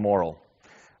is immoral.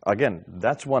 Again,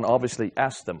 that's one, obviously,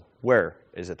 ask them, where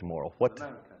is it immoral? What? In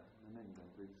America, in England,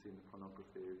 we've seen the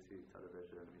pornography, we see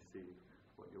television, we see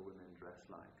what your women dress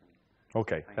like.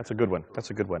 Okay, that's a good one. That's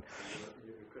a good one.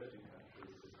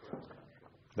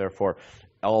 Therefore,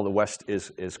 all the West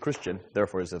is Christian,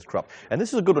 therefore is corrupt. And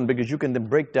this is a good one because you can then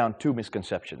break down two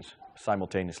misconceptions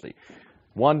simultaneously.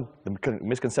 One, the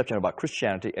misconception about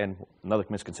Christianity, and another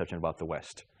misconception about the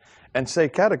West. And say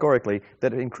categorically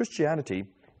that in Christianity,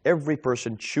 every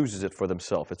person chooses it for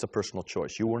themselves. It's a personal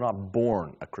choice. You were not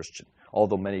born a Christian,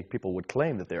 although many people would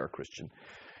claim that they are a Christian.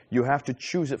 You have to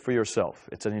choose it for yourself.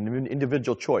 It's an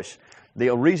individual choice.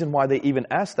 The reason why they even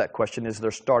ask that question is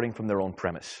they're starting from their own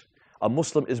premise. A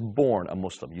Muslim is born a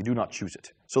Muslim. You do not choose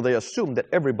it. So they assume that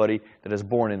everybody that is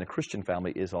born in a Christian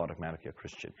family is automatically a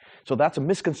Christian. So that's a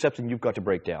misconception you've got to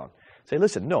break down. Say,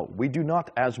 listen, no, we do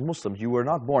not, as Muslims, you were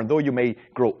not born. Though you may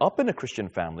grow up in a Christian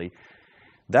family,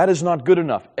 that is not good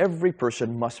enough. Every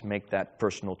person must make that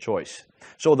personal choice.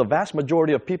 So the vast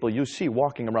majority of people you see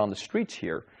walking around the streets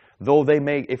here, though they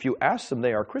may, if you ask them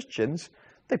they are Christians,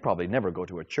 they probably never go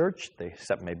to a church,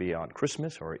 except maybe on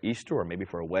Christmas or Easter or maybe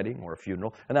for a wedding or a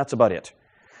funeral, and that's about it.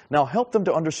 Now help them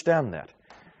to understand that.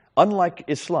 Unlike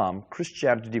Islam,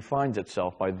 Christianity defines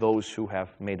itself by those who have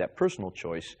made that personal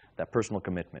choice, that personal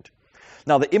commitment.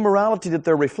 Now the immorality that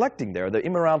they're reflecting there, the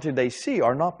immorality they see,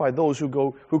 are not by those who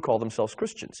call themselves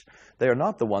Christians. They are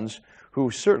not the ones who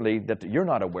certainly, that you're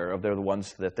not aware of, they're the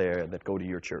ones that go to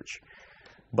your church.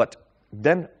 But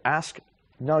then ask,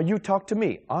 now you talk to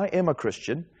me. I am a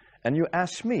Christian, and you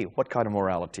ask me what kind of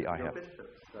morality I have.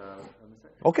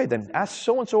 Okay, then ask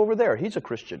so-and-so over there. He's a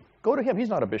Christian. Go to him. He's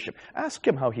not a bishop. Ask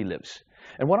him how he lives.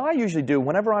 And what I usually do,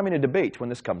 whenever I'm in a debate, when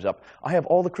this comes up, I have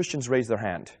all the Christians raise their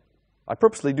hand. I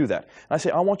purposely do that. And I say,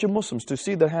 I want you Muslims to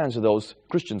see the hands of those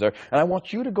Christians there, and I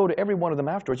want you to go to every one of them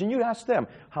afterwards, and you ask them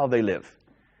how they live.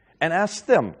 And ask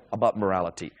them about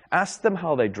morality. Ask them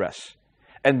how they dress.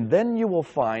 And then you will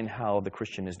find how the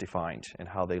Christian is defined and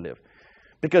how they live.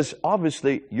 Because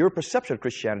obviously, your perception of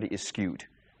Christianity is skewed.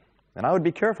 And I would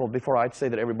be careful before I'd say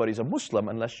that everybody's a Muslim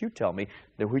unless you tell me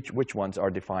that which ones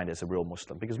are defined as a real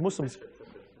Muslim. Because Muslims,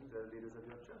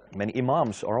 many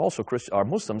imams are also are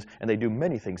Muslims, and they do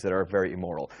many things that are very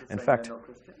immoral. In fact,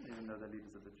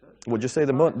 we'll just say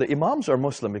the imams are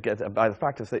Muslim by the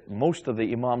fact that most of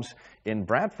the imams in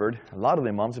Bradford, a lot of the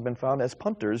imams have been found as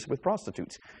punters with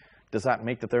prostitutes. Does that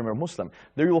make that they're a Muslim?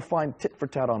 There you will find tit for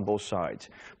tat on both sides.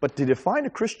 But to define a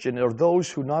Christian are those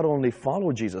who not only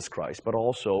follow Jesus Christ, but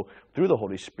also, through the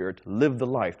Holy Spirit, live the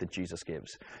life that Jesus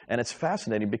gives. And it's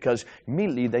fascinating because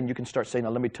immediately then you can start saying,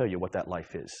 now let me tell you what that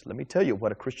life is. Let me tell you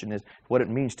what a Christian is, what it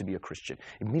means to be a Christian.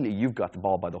 Immediately you've got the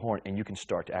ball by the horn and you can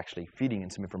start actually feeding in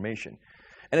some information.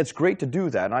 And it's great to do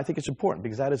that, and I think it's important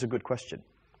because that is a good question.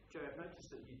 Joe, I've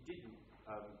noticed that you didn't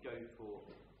go for,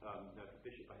 if a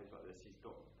bishop behaves like this, he's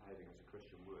not behaving as a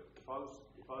Christian would. If I was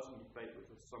in a debate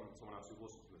with someone else who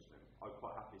wasn't Muslim, I would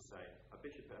quite happily say, a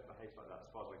bishop that behaves like that,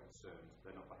 as far as I'm concerned,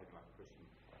 they're not behaving like a Christian.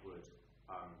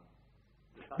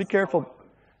 would. Be careful.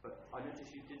 But I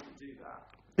noticed you didn't do that.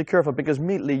 Be careful, because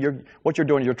immediately what you're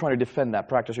doing, you're trying to defend that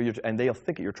practice, and they'll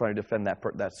think you're trying to defend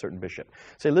that certain bishop.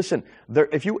 Say, listen, there's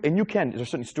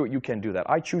certainly, Stuart, you can do that.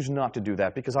 I choose not to do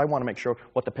that because I want to make sure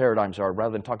what the paradigms are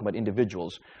rather than talk about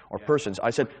individuals or persons. I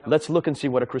said, let's look and see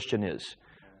what a Christian is.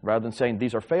 Rather than saying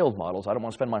these are failed models, I don't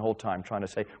want to spend my whole time trying to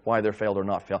say why they're failed or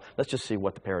not failed. Let's just see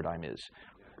what the paradigm is.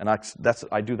 And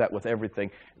I do that with everything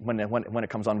when it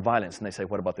comes on violence, and they say,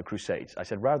 what about the Crusades? I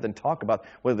said, rather than talk about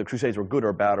whether the Crusades were good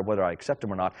or bad or whether I accept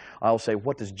them or not, I'll say,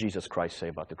 what does Jesus Christ say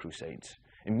about the Crusades?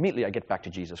 Immediately I get back to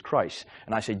Jesus Christ.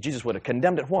 And I say, Jesus would have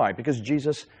condemned it. Why? Because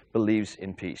Jesus believes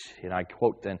in peace. And I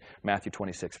quote then Matthew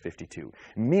 26:52.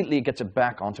 Immediately it gets it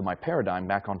back onto my paradigm,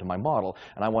 back onto my model,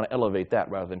 and I want to elevate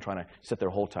that rather than trying to sit there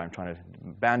the whole time trying to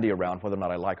bandy around whether or not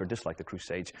I like or dislike the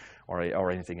Crusades or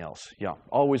anything else. Yeah,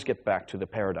 always get back to the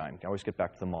paradigm. Always get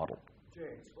back to the model.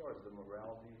 Jay, as far as the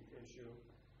morality issue,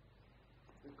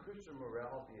 the Christian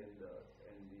morality and the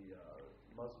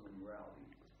Muslim morality,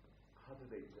 how do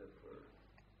they differ?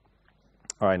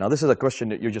 All right, now this is a question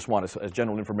that you just want as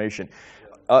general information.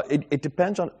 It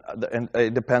depends on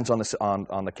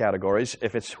the categories.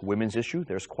 If it's women's issue,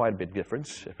 there's quite a bit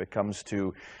difference. If it comes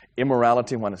to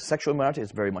immorality, when it's sexual immorality,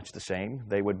 it's very much the same.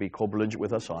 They would be co-belligerent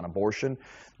with us on abortion.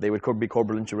 They would be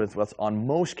co-belligerent with us on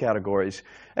most categories,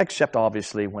 except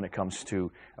obviously when it comes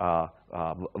to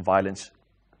violence,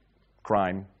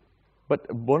 crime. But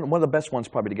one of the best ones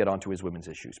probably to get onto is women's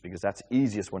issues, because that's the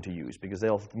easiest one to use, because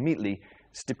they'll immediately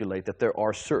stipulate that there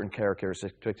are certain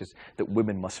characteristics that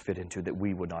women must fit into that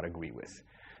we would not agree with.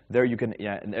 There you can,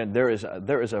 and there is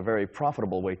a very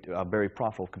profitable way, a very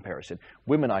profitable comparison.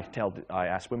 Women, I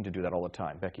ask women to do that all the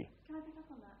time. Becky. Can I pick up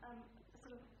on that?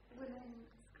 Sort of women's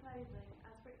clothing,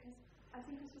 because I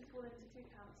think Christians fall into two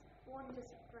camps. One,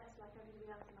 just dress like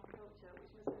everybody else in our culture,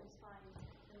 which Muslims find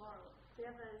immoral. The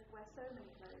other is wear so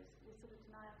many clothes, we sort of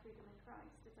deny our freedom in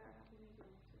Christ. Is there a happy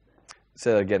medium?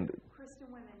 Say that again. Christian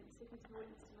women seeking to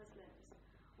witness to Muslims,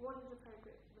 what is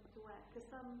appropriate for them to wear? Because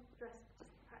some dress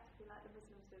just practically like the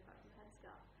Muslims do, apart from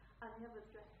headscarf, and the others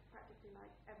dress practically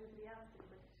like everybody else in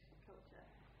British culture.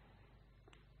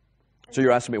 So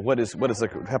you're asking me what is the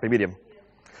happy medium?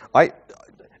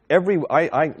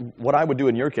 What I would do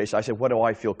in your case, I say, what do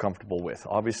I feel comfortable with?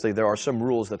 Obviously, there are some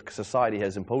rules that society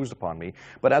has imposed upon me,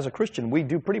 but as a Christian, we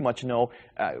do pretty much know,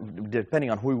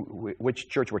 depending on which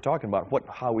church we're talking about,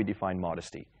 how we define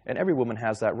modesty. And every woman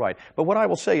has that right. But what I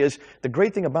will say is, the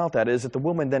great thing about that is that the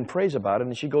woman then prays about it,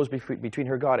 and she goes between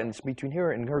her God, and it's between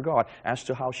her and her God as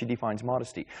to how she defines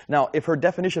modesty. Now, if her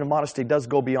definition of modesty does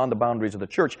go beyond the boundaries of the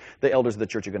church, the elders of the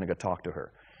church are going to go talk to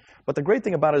her. But the great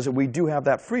thing about it is that we do have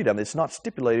that freedom. It's not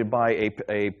stipulated by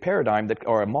a paradigm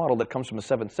or a model that comes from the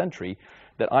 7th century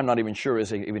that I'm not even sure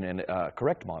is even a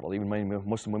correct model. Even many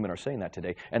Muslim women are saying that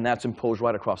today. And that's imposed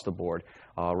right across the board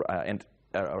in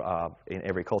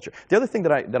every culture. The other thing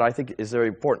that I think is very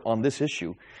important on this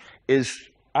issue is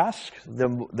ask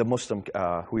the Muslim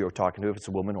who you're talking to, if it's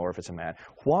a woman or if it's a man,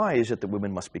 why is it that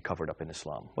women must be covered up in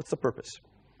Islam? What's the purpose?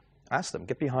 Ask them.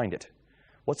 Get behind it.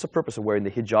 What's the purpose of wearing the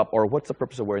hijab, or what's the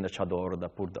purpose of wearing the chador or the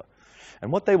purda?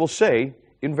 And what they will say,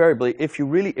 invariably, if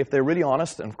they're really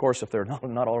honest, and of course if they're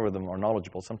not all of them are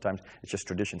knowledgeable, sometimes it's just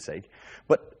tradition's sake,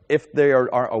 but if they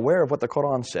are aware of what the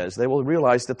Quran says, they will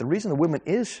realize that the reason the woman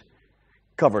is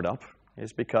covered up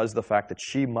is because of the fact that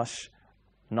she must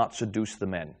not seduce the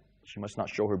men. She must not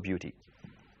show her beauty.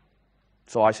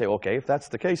 So I say, okay, if that's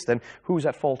the case, then who's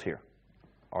at fault here?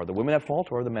 Are the women at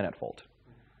fault or are the men at fault?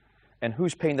 And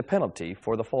who's paying the penalty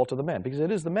for the fault of the men? Because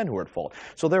it is the men who are at fault.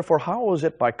 So therefore, how is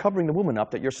it by covering the woman up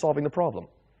that you're solving the problem?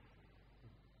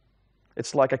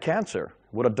 It's like a cancer.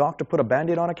 Would a doctor put a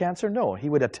Band-Aid on a cancer? No, he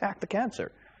would attack the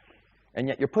cancer. And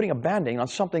yet you're putting a Band-Aid on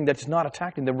something that's not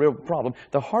attacking the real problem.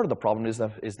 The heart of the problem is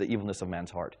the evilness of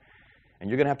man's heart. And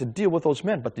you're going to have to deal with those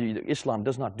men, but Islam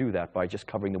does not do that by just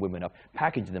covering the women up,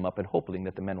 packaging them up, and hoping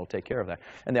that the men will take care of that.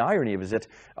 And the irony of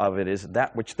it is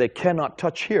that which they cannot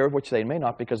touch here, which they may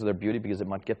not because of their beauty, because it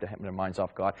might get their minds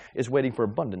off God, is waiting for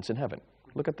abundance in heaven.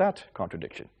 Look at that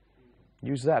contradiction.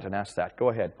 Use that and ask that. Go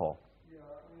ahead, Paul. Yeah,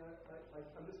 I mean,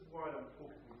 and this is why I'm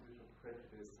talking with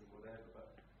prejudice and whatever, but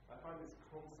I find this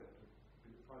concept of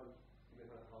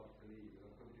hard to believe, and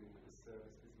I'm probably doing a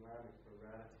disservice. Islamic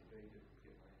morality very difficult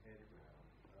to get my head around.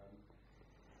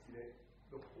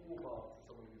 The hallmark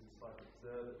for someone who's a slight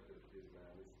observer of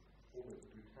Islam is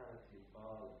almost brutality and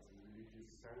violence and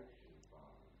religious sanctioned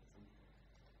violence. And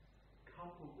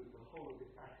coupled with the whole of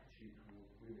the attitude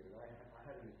towards women, I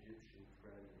had an Egyptian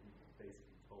friend who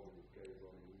basically told me what goes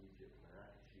on in Egypt and their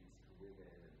attitudes to women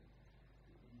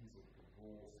and the ease of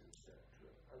divorce, etc.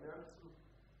 I mean, I'm sort of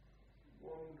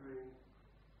wondering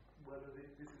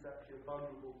this is actually a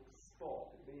vulnerable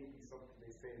spot. It may be something they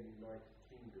say in the United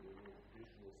Kingdom in more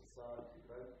traditional society,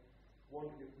 but I'm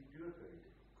wondering if we do have very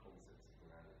different concepts of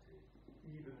morality,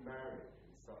 even marriage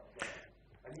and such like.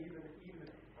 And even if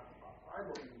I'm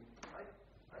not even,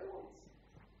 I don't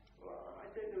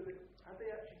know that, have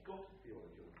they actually got a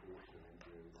theology on abortion and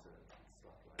embryos and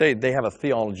stuff like that? They have a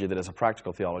theology that is a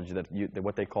practical theology that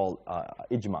what they call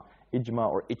ijma. Ijma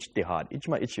or ijtihad.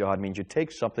 Ijtihad means you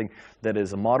take something that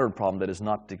is a modern problem that is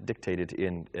not dictated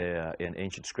in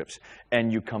ancient scripts,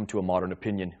 and you come to a modern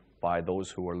opinion by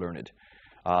those who are learned.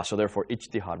 So therefore,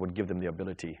 ijtihad would give them the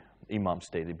ability, imams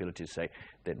say, the ability to say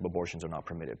that abortions are not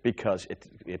permitted because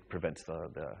it prevents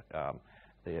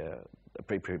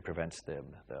prevents the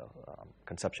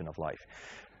conception of life.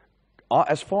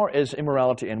 As far as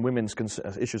immorality and women's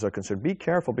issues are concerned, be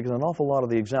careful because an awful lot of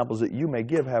the examples that you may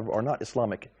give are not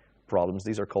Islamic problems.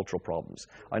 These are cultural problems.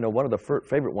 I know one of the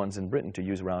favorite ones in Britain to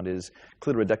use around is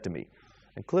clitoridectomy.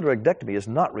 And clitoridectomy is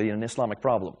not really an Islamic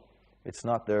problem. It's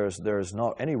not, there's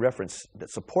not any reference that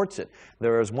supports it.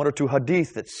 There's one or two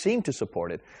hadith that seem to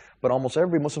support it, but almost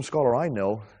every Muslim scholar I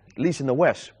know, at least in the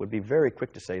West, would be very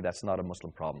quick to say that's not a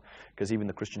Muslim problem, because even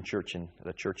the Christian church in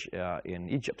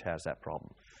Egypt has that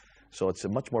problem. So it's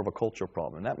much more of a cultural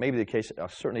problem. And that may be the case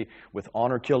certainly with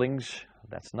honor killings.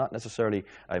 That's not necessarily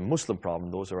a Muslim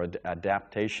problem. Those are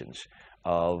adaptations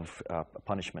of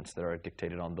punishments that are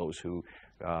dictated on those who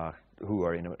are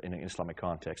in an Islamic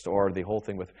context. Or the whole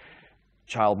thing with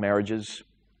child marriages,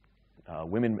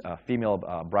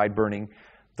 female bride burning.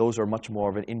 Those are much more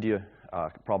of an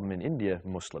problem in India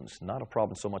Muslims, not a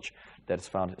problem so much that it's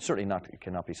found, certainly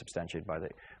cannot be substantiated by the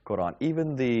Quran.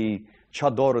 Even the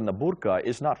chador and the burqa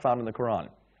is not found in the Quran.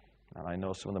 And I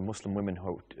know some of the Muslim women,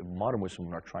 modern Muslim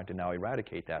women, are trying to now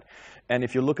eradicate that. And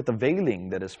if you look at the veiling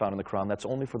that is found in the Quran, that's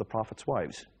only for the Prophet's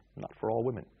wives, not for all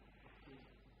women.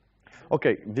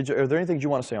 Okay, are there anything you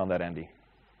want to say on that, Andy?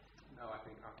 No, I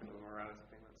think the morality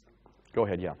thing, that's... Go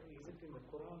ahead, yeah. Is it in the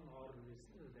Quran or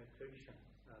is the tradition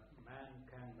that man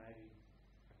can marry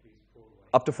at least 4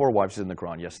 wives? Up to 4 wives is in the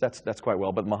Quran, yes, that's quite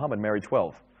well. But Muhammad married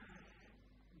 12.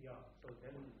 Yeah, so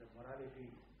then the morality,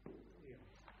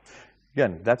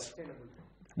 Again, that's...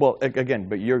 Well, again,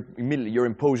 but you're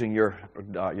imposing your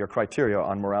criteria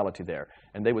on morality there.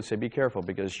 And they would say, be careful,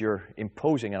 because you're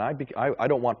imposing, and I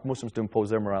don't want Muslims to impose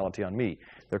their morality on me,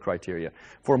 their criteria.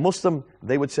 For a Muslim,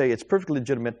 they would say it's perfectly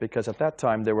legitimate because at that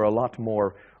time there were a lot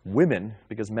more women,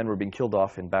 because men were being killed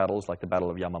off in battles like the Battle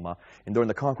of Yamama. And during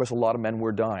the conquest, a lot of men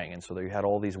were dying. And so you had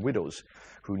all these widows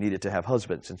who needed to have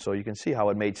husbands. And so you can see how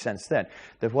it made sense then.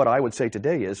 That what I would say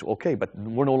today is, okay, but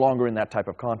we're no longer in that type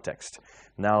of context.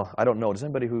 Now, I don't know. Does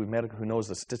anybody who knows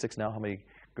the statistics now, how many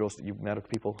girls, medical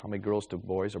people, how many girls to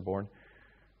boys are born?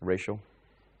 Ratio?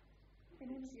 In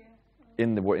India.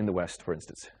 In the West, for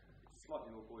instance.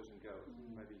 Slightly more boys than girls,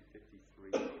 maybe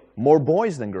 53. More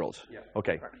boys than girls? Yeah.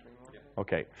 Okay. Yeah.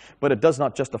 Okay. But it does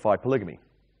not justify polygamy.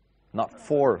 Not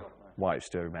 4 wives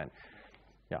to every man.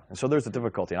 Yeah. And so there's the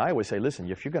difficulty. And I always say, listen,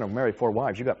 if you're going to marry 4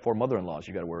 wives, you got 4 mother-in-laws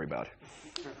you got to worry about.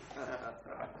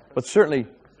 But certainly...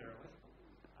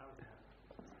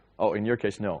 Oh, in your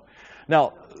case, no.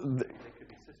 Now...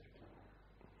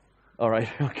 All right.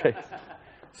 Okay.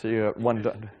 So you have one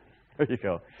done. There you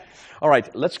go. All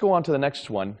right, let's go on to the next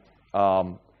one.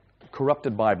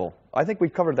 Corrupted Bible. I think we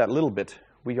covered that a little bit.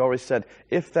 We always said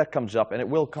if that comes up, and it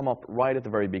will come up right at the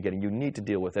very beginning, you need to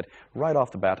deal with it. Right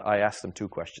off the bat, I asked them 2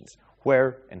 questions.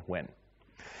 Where and when?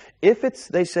 If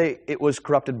they say it was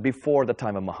corrupted before the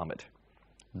time of Muhammad,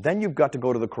 then you've got to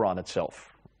go to the Quran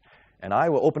itself. And I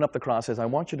will open up the Quran and says, I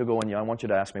want you to go and I want you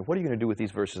to ask me, what are you going to do with these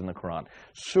verses in the Quran?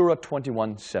 Surah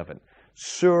 21:7.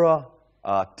 Surah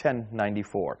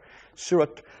 10:94. Surah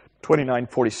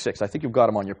 29:46. I think you've got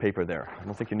them on your paper there. I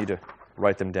don't think you need to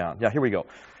write them down. Yeah, here we go.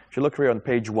 If you look here on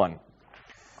page 1.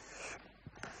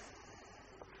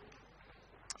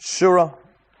 Surah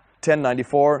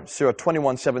 10:94, Surah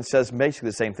 21:7 says basically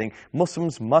the same thing.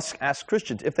 Muslims must ask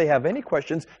Christians. If they have any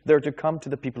questions, they're to come to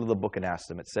the people of the book and ask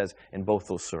them. It says in both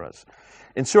those surahs.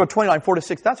 In Surah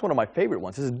 29:4-6, that's one of my favorite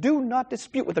ones. It says, do not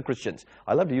dispute with the Christians.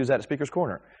 I love to use that at Speaker's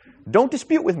Corner. Don't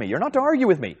dispute with me. You're not to argue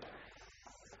with me.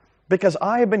 Because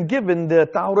I have been given the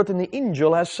Tawrat and the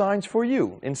Injil as signs for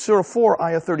you. In Surah 4,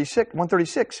 Ayah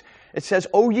 136, it says,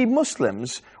 O ye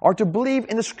Muslims are to believe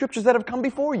in the scriptures that have come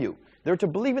before you. They're to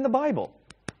believe in the Bible.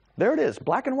 There it is,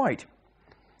 black and white.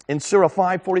 In Surah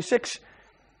 5:46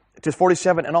 to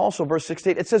 47, and also verse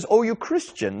 68, it says, O you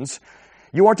Christians,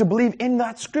 you are to believe in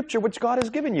that scripture which God has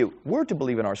given you. We're to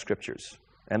believe in our scriptures.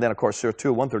 And then, of course, Surah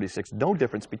 2, 136, no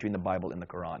difference between the Bible and the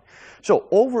Quran. So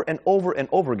over and over and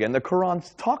over again, the Quran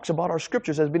talks about our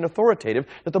scriptures as being authoritative,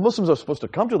 that the Muslims are supposed to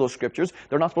come to those scriptures,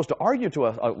 they're not supposed to argue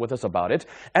with us about it,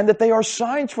 and that they are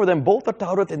signs for them, both the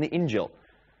Tawrat and the Injil.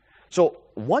 So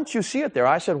once you see it there,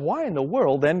 I said, why in the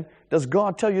world then does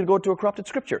God tell you to go to a corrupted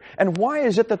scripture? And why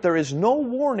is it that there is no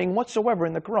warning whatsoever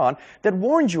in the Quran that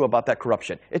warns you about that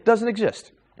corruption? It doesn't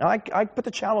exist. I put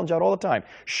the challenge out all the time.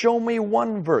 Show me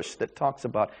one verse that talks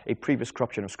about a previous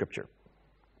corruption of Scripture.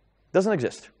 Doesn't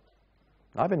exist.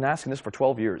 I've been asking this for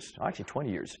 12 years, actually 20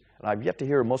 years, and I've yet to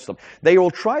hear a Muslim. They will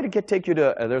try to take you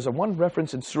to, there's one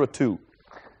reference in Surah 2.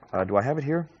 Do I have it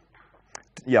here?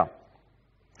 Yeah.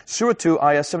 Surah 2,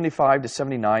 ayah 75 to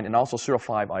 79, and also Surah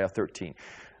 5, ayah 13.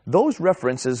 Those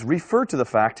references refer to the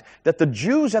fact that the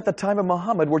Jews at the time of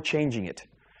Muhammad were changing it.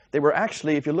 They were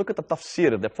actually, if you look at the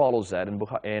tafsir that follows that in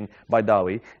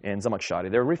Baidawi and Zamakhshari,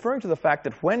 they're referring to the fact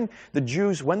that when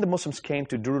the Muslims came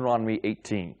to Deuteronomy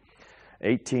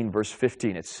 18 verse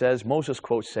 15, it says, Moses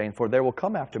quotes saying, "For there will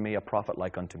come after me a prophet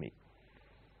like unto me."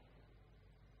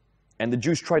 And the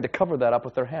Jews tried to cover that up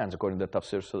with their hands, according to the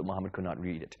tafsir, so that Muhammad could not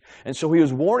read it. And so he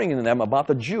was warning them about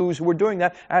the Jews who were doing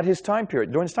that at his time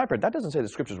period, during his time period. That doesn't say the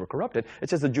scriptures were corrupted. It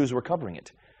says the Jews were covering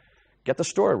it. Get the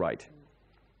story right.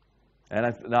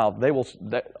 And now,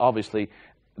 obviously,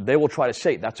 they will try to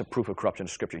say that's a proof of corruption of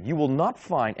Scripture. You will not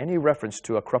find any reference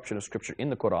to a corruption of Scripture in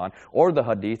the Quran, or the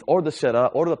Hadith, or the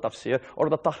Sirah, or the Tafsir, or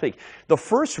the Tahqiq. The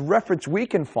first reference we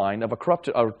can find of a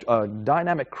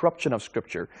dynamic corruption of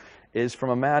Scripture is from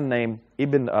a man named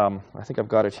Ibn, I think I've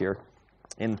got it here,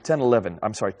 in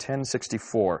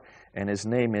 1064, and his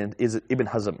name is Ibn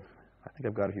Hazm. I think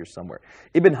I've got it here somewhere.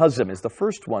 Ibn Hazm is the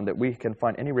first one that we can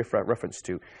find any reference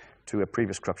to a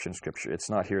previous corruption of Scripture. It's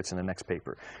not here, it's in the next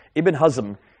paper. Ibn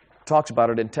Hazm talks about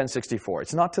it in 1064.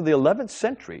 It's not till the 11th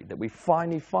century that we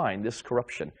finally find this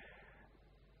corruption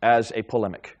as a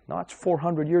polemic. Now, it's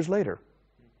 400 years later.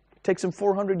 It takes them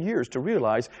 400 years to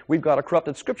realize we've got a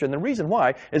corrupted Scripture. And the reason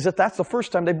why is that that's the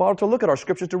first time they bothered to look at our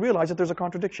Scriptures to realize that there's a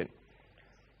contradiction.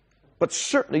 But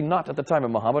certainly not at the time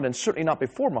of Muhammad, and certainly not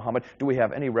before Muhammad, do we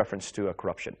have any reference to a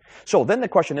corruption. So then the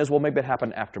question is, well, maybe it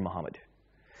happened after Muhammad.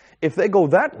 If they go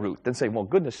that route, then say, well,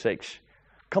 goodness sakes,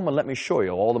 come and let me show you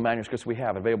all the manuscripts we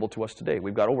have available to us today.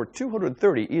 We've got over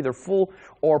 230 either full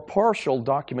or partial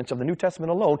documents of the New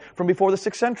Testament alone from before the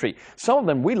 6th century. Some of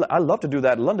them, I love to do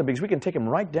that in London because we can take them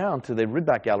right down to the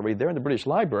Ridback Gallery there in the British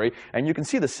Library, and you can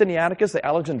see the Sinaiticus, the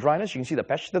Alexandrinus, you can see the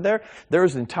Peshitta there.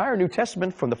 There's the entire New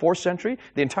Testament from the 4th century,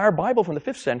 the entire Bible from the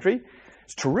 5th century.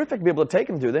 It's terrific to be able to take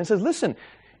them through there and says, listen,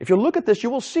 if you look at this,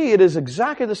 you will see it is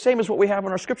exactly the same as what we have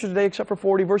in our Scripture today, except for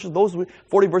 40 verses. Those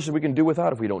 40 verses we can do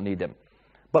without if we don't need them.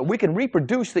 But we can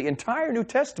reproduce the entire New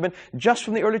Testament just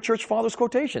from the early church fathers'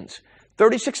 quotations.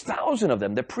 36,000 of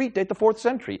them that predate the 4th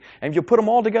century. And if you put them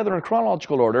all together in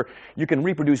chronological order, you can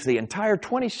reproduce the entire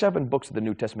 27 books of the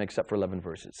New Testament except for 11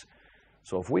 verses.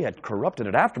 So if we had corrupted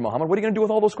it after Muhammad, what are you going to do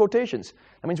with all those quotations?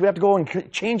 That means we have to go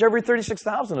and change every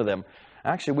 36,000 of them.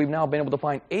 Actually, we've now been able to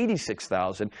find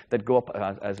 86,000 that go up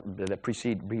that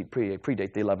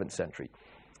predate the 11th century,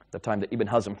 the time that Ibn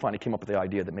Hazm finally came up with the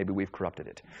idea that maybe we've corrupted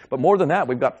it. But more than that,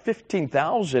 we've got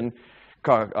 15,000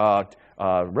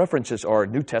 references or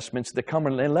New Testaments that come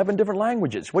in 11 different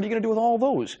languages. What are you going to do with all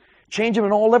those? Change them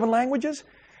in all 11 languages?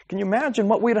 Can you imagine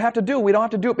what we'd have to do? We'd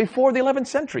have to do it before the 11th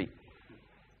century.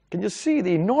 Can you see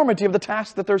the enormity of the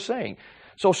task that they're saying?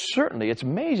 So certainly, it's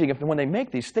amazing when they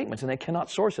make these statements and they cannot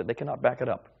source it, they cannot back it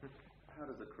up. How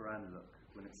does the Quran look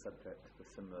when it's subject to a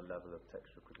similar level of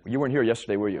textual criticism? You weren't here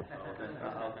yesterday, were you?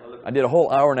 I did a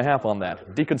whole hour and a half on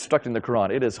that, deconstructing the Quran.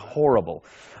 It is horrible.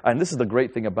 And this is the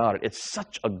great thing about it. It's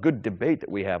such a good debate that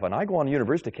we have. And I go on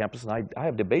university campus and I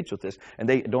have debates with this, and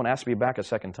they don't ask me back a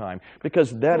second time,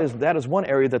 because that is one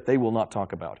area that they will not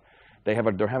talk about. They're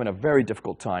having a very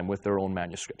difficult time with their own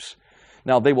manuscripts.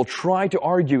 Now, they will try to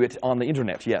argue it on the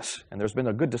internet, yes. And there's been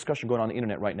a good discussion going on the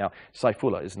internet right now.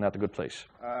 Saifullah, isn't that a good place?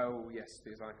 Oh, yes,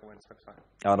 the Islamic Awareness website.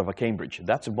 Out of Cambridge.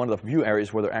 That's one of the few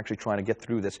areas where they're actually trying to get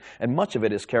through this. And much of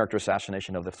it is character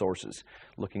assassination of the sources,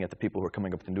 looking at the people who are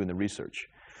coming up and doing the research.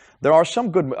 There are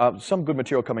some good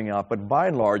material coming out, but by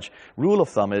and large, rule of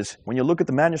thumb is, when you look at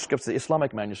the manuscripts, the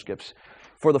Islamic manuscripts,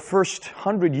 for the first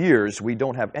 100 years, we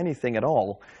don't have anything at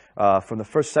all. From the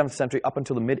first 7th century up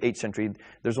until the mid-8th century,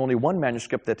 there's only one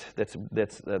manuscript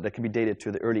that can be dated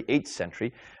to the early 8th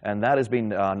century, and that has been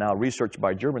now researched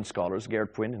by German scholars,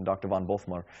 Gerhard Quinn and Dr. von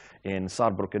Bothmer in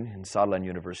Saarbrücken, in Saarland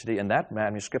University, and that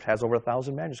manuscript has over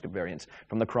 1,000 manuscript variants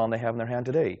from the Quran they have in their hand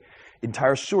today.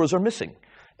 Entire surahs are missing.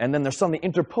 And then they're suddenly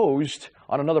interposed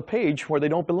on another page where they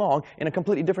don't belong in a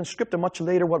completely different script, a much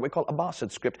later what we call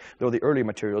Abbasid script, though the earlier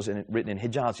materials written in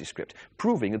Hijazi script,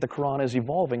 proving that the Quran is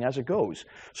evolving as it goes.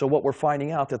 So what we're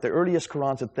finding out that the earliest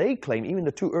Qurans that they claim, even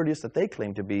the two earliest that they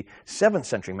claim to be 7th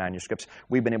century manuscripts,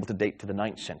 we've been able to date to the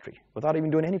 9th century, without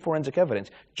even doing any forensic evidence,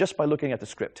 just by looking at the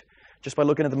script, just by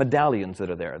looking at the medallions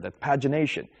that are there, the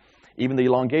pagination. Even the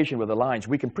elongation with the lines,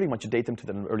 we can pretty much date them to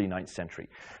the early 9th century.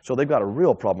 So they've got a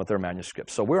real problem with their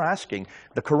manuscripts. So we're asking,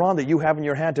 the Quran that you have in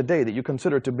your hand today, that you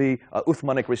consider to be an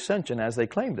Uthmanic recension, as they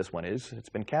claim this one is, it's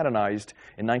been canonized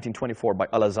in 1924 by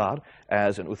Al-Azhar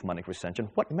as an Uthmanic recension.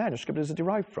 What manuscript is it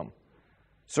derived from?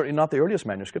 Certainly not the earliest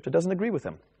manuscript. It doesn't agree with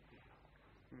them.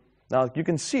 Now, you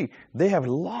can see, they have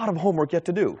a lot of homework yet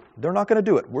to do. They're not going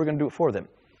to do it. We're going to do it for them.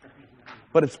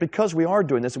 But it's because we are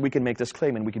doing this that we can make this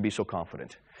claim and we can be so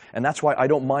confident. And that's why I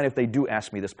don't mind if they do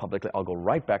ask me this publicly. I'll go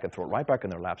right back and throw it right back in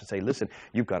their laps and say, listen,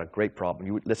 you've got a great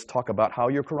problem. Let's talk about how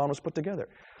your Quran was put together.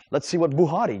 Let's see what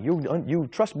Bukhari, you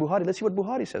trust Bukhari, let's see what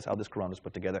Bukhari says, how this Quran was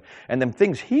put together. And then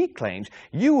things he claims,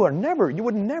 you would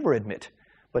never admit.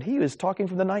 But he is talking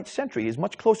from the 9th century. He's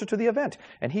much closer to the event.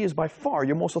 And he is by far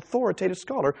your most authoritative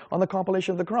scholar on the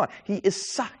compilation of the Quran. He is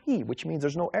Sahih, which means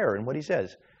there's no error in what he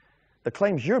says. The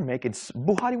claims you're making,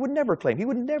 Bukhari would never claim. He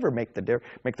would never make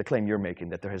the claim you're making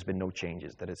that there has been no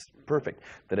changes, that it's perfect,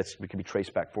 that it can be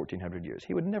traced back 1,400 years.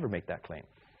 He would never make that claim.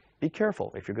 Be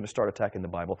careful. If you're going to start attacking the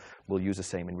Bible, we'll use the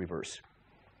same in reverse.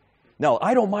 Now,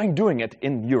 I don't mind doing it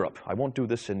in Europe. I won't do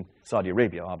this in Saudi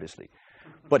Arabia, obviously.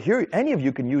 But here, any of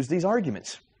you can use these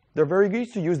arguments. They're very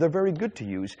easy to use. They're very good to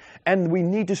use. And we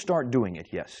need to start doing it,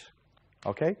 yes.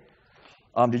 Okay?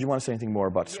 Did you want to say anything more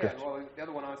about script? Yeah, well, the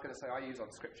other one I was going to say I use on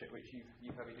Scripture, which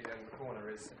you've heard me do down in the corner,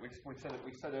 is we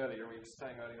said earlier, we were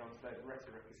saying earlier on today, that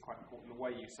rhetoric is quite important, the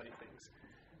way you say things.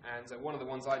 And one of the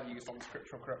ones I've used on the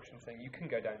scriptural corruption thing, you can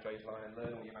go down Jay's line and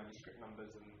learn all your manuscript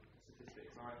numbers and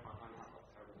statistics. I have got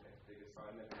terrible text figures, so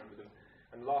I never remember them.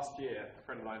 And last year, a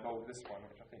friend and I evolved this one,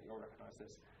 which I think you'll recognise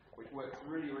this, which works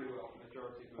really, really well for the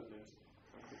majority of Muslims.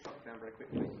 I'm going to shut it down very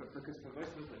quickly, but because for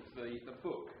most Muslims, the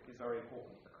book is very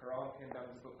important. The Quran came down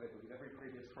as a book. They believe every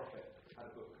previous prophet had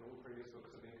a book, and all previous books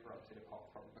have been corrupted apart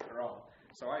from the Quran.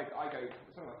 So I go,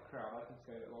 something like the Quran, I tend to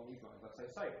go along these lines. I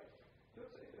say,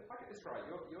 if I get this right,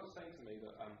 you're saying to me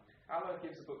that Allah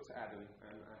gives a book to Adam,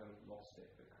 and Adam lost it,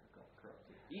 but got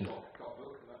corrupted. Enoch got a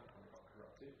book, and that kind of got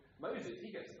corrupted. Moses,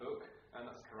 he gets a book, and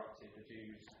that's corrupted. The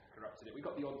Jews corrupted it. We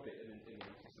got the odd bit in the New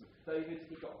Testament. David,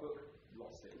 he got a book,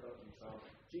 lost it, got it himself.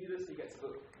 Jesus, he gets a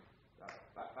book,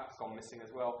 that's gone missing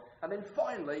as well. And then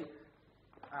finally,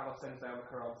 Allah sends down the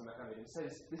Quran to Muhammad and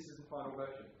says, this is the final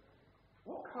version.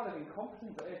 What kind of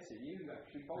incompetent deity you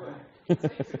actually follow? It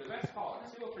takes you the best part,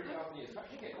 2,000 or 3,000 years, to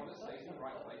actually get one that stays in the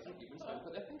right place and humans don't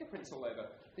put their fingerprints all over.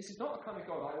 This is not the kind of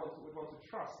God I would want to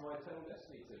trust my eternal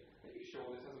destiny to. Are you sure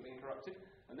this hasn't been corrupted?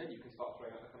 And then you can start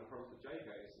throwing out the kind of problems that Jay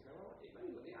goes, and go, well,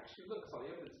 it actually looks like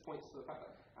the evidence points to the fact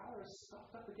that Allah is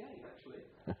stuffed up again, actually.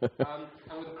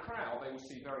 And with a crowd, they will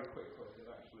see very quickly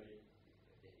that actually,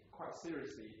 quite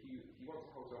seriously, if you want to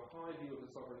hold to a high view of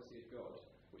the sovereignty of God,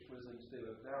 which Muslims do,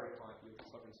 a very high view of the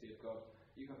sovereignty of God,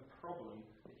 you have a problem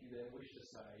if you then wish to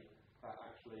say that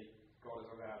actually God has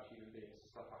allowed human beings to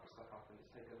stuff up, and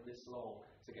it's taken this long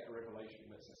to get a revelation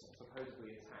that's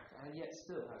supposedly intact, and yet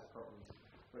still has problems.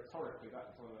 Rhetorically,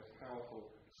 that's one of the most powerful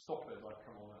stoppers I've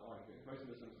come on that line. Because most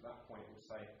Muslims at that point will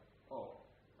say,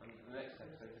 and the next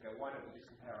step is to go, why don't we just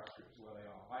compare our scriptures where they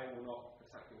are? I will not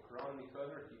attack your Quran any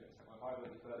further, if you don't attack my Bible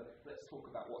any further. Let's talk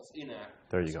about what's in our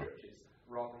scriptures,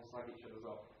 rather than slag each other's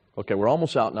off. Okay, we're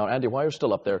almost out now. Andy, while you're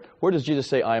still up there, where does Jesus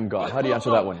say, I am God? How do you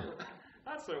answer that one?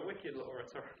 That's a wicked little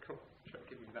rhetorical.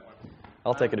 Give me that one.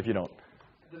 I'll take it if you don't.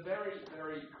 The very,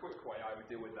 very quick way I would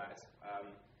deal with that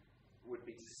would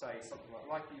be to say something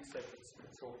like you said, the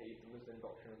Tawheed, the Muslim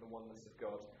doctrine of the oneness of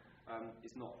God,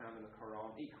 is not found in the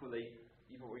Quran. Equally,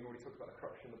 we've already talked about the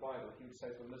corruption of the Bible. If you would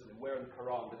say to a Muslim, where in the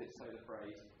Quran did it say the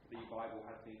phrase, the Bible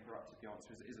has been corrupted? The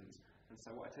answer is it isn't. And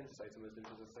so what I tend to say to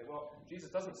Muslims is I say, well, Jesus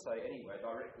doesn't say anywhere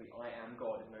directly, I am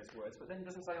God in those words, but then he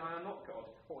doesn't say, I am not God.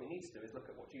 What we need to do is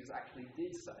look at what Jesus actually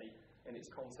did say in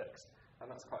its context. And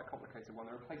that's quite a complicated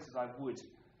one. There are places I would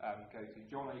go to.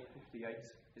 John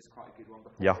 8:58 is quite a good one.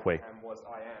 Before Yahweh. Abraham was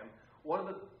I am. One of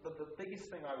the biggest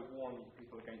thing I would warn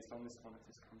people against on this one if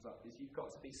this comes up is you've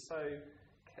got to be so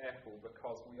careful,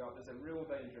 because there's a real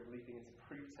danger of leaping into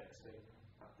proof-texting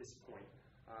at this point.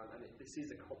 And this is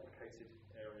a complicated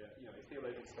area.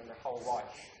 Theologians spend their whole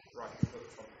life writing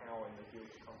books on how in the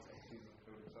Jewish context Jesus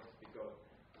feel himself to be God.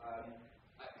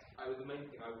 The main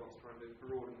thing I want to try and do is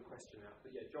broaden the question out.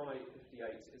 But yeah, John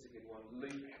 8:58 is a good one.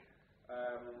 Luke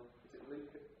Is it Luke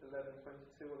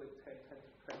 11:22 or Luke 10:20?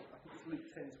 I think it's Luke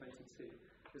 10:22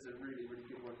 is a really, really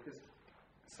good one, because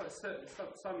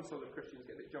some sort of Christians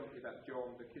get a bit jumpy about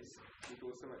John because we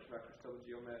draw so much of our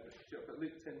Christology on there. But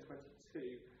Luke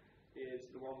 10:22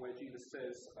 is the one where Jesus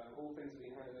says, all things have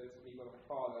been handed over to me by the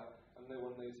Father, and no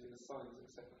one knows who the Son is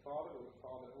except the Father, or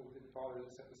who the Father is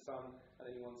except the Son,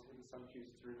 and anyone to whom the Son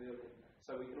chooses to reveal him.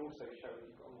 So we can also show, if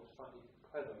you've got a more slightly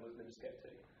clever Muslim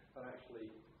skeptic, that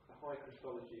actually the high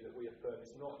Christology that we affirm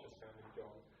is not just found in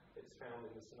John, it's found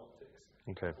in the Synoptics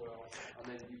as well. And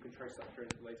then you can trace that through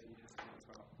into the later New Testament as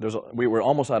well. We're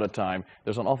almost out of time.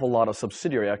 There's an awful lot of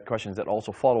subsidiary questions that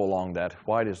also follow along that.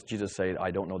 Why does Jesus say, I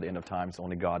don't know the end of times,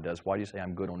 only God does? Why do you say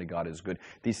I'm good, only God is good?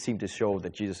 These seem to show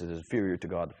that Jesus is inferior to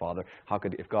God the Father. How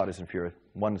could, if God is inferior,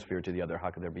 one is inferior to the other, how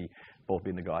could there be both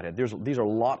be in the Godhead? These are a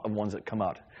lot of ones that come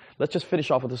out. Let's just finish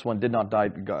off with this one. Did not die,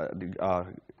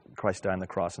 Christ died on the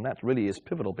cross. And that really is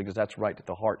pivotal because that's right at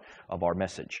the heart of our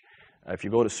message. If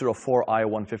you go to Surah 4, Ayah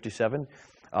 157,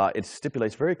 it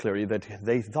stipulates very clearly that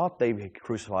they thought they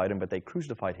crucified him, but they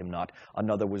crucified him not.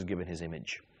 Another was given his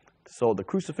image. So the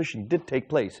crucifixion did take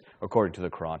place according to the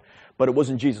Quran, but it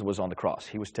wasn't Jesus who was on the cross.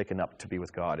 He was taken up to be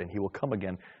with God, and he will come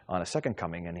again on a second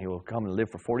coming, and he will come and live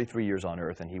for 43 years on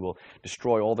earth, and he will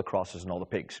destroy all the crosses and all the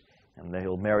pigs. And then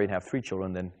he'll marry and have 3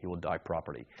 children, then he will die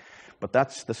properly. But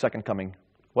that's the second coming.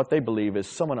 What they believe is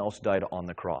someone else died on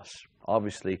the cross.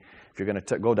 Obviously, if you're going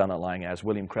to go down that line, as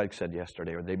William Craig said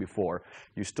yesterday or the day before,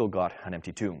 you still got an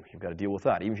empty tomb. You've got to deal with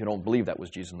that. Even if you don't believe that was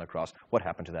Jesus on the cross, what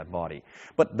happened to that body?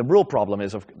 But the real problem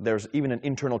is there's even an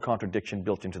internal contradiction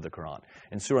built into the Quran.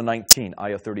 In Surah 19,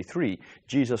 Ayah 33,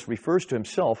 Jesus refers to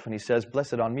himself and he says,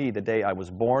 blessed on me the day I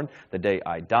was born, the day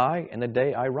I die, and the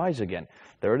day I rise again.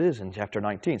 There it is in chapter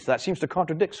 19. So that seems to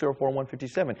contradict Surah 4,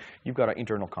 157. You've got an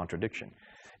internal contradiction.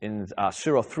 In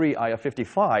Surah 3, Ayah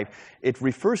 55, it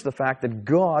refers to the fact that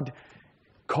God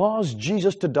caused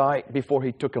Jesus to die before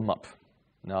he took him up.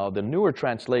 Now, the newer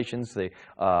translations, the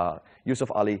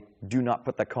Yusuf Ali, do not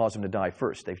put that cause him to die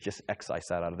first. They've just excised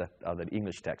that out of the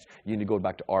English text. You need to go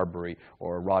back to Arbery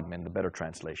or Rodman, the better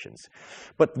translations.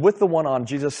 But with the one on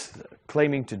Jesus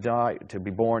claiming to die, to be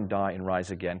born, die, and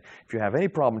rise again, if you have any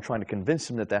problem trying to convince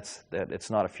him that it's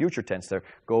not a future tense there,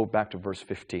 go back to verse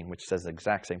 15, which says the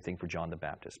exact same thing for John the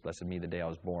Baptist. Blessed me the day I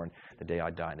was born, the day I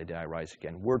die, and the day I rise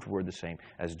again. Word for word the same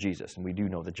as Jesus. And we do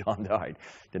know that John died,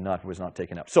 was not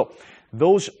taken up. So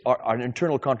those are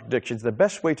internal contradictions. The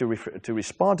best way to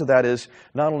respond to that is,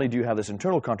 not only do you have this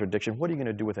internal contradiction, what are you going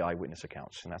to do with the eyewitness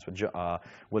accounts? And that's what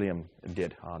William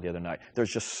did the other night.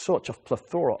 There's just such a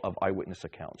plethora of eyewitness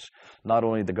accounts. Not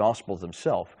only the Gospels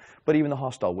themselves, but even the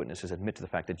hostile witnesses admit to the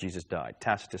fact that Jesus died.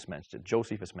 Tacitus mentions it.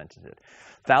 Josephus mentions it.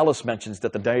 Thallus mentions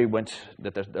that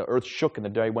the earth shook and the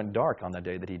day went dark on the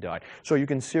day that he died. So you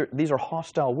can see, these are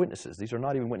hostile witnesses. These are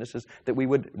not even witnesses that we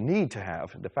would need to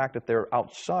have. The fact that they're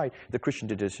outside the Christian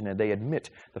tradition and they admit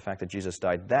the fact that Jesus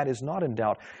died, that is not in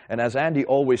doubt. And as Andy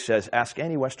always says, ask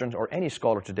any Western or any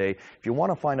scholar today, if you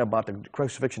want to find out about the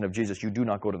crucifixion of Jesus, you do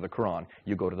not go to the Quran,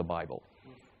 you go to the Bible.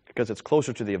 Because it's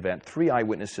closer to the event. 3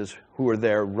 eyewitnesses who were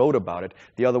there wrote about it.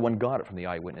 The other one got it from the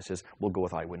eyewitnesses. We'll go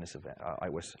with eyewitness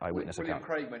account. William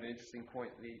Craig made an interesting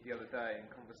point the other day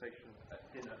in conversation at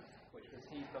dinner, which was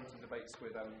he's done some debates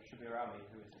with Shabir Ali,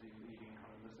 who is the leading kind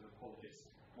of Muslim apologist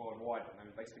worldwide at the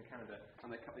moment, based in Canada.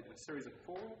 And they did a series of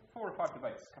 4 or 5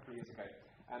 debates a couple of years ago.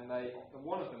 And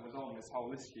one of them was on this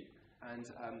whole issue. And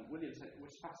William said,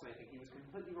 which is fascinating, he was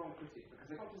completely wrong with it because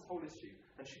they got this whole issue.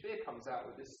 And Shabir comes out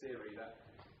with this theory that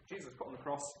Jesus got on the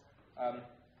cross,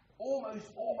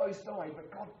 almost died,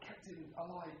 but God kept him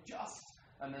alive just.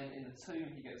 And then in the tomb,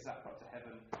 he gets zapped up to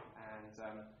heaven, and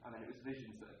then it was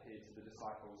visions that appeared to the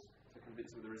disciples to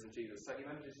convince them of the risen Jesus. So he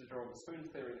manages to draw on the spoon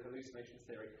theory, the hallucination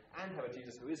theory, and have a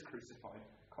Jesus who is crucified,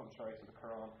 contrary to the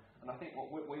Quran. And I think what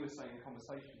we were saying in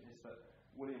conversation is that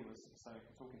William was saying,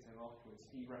 talking to him afterwards,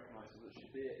 he recognises that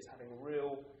Shabir is having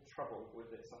real trouble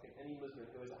with this. I think any Muslim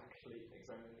who is actually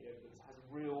examining the evidence has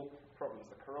real problems.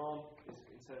 The Quran is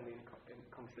internally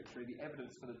contradictory. The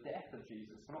evidence for the death of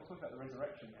Jesus, we're not talking about the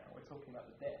resurrection now, we're talking about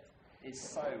the death, is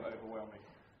so overwhelming.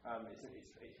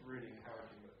 It's really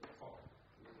encouraging that the top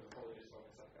apologists like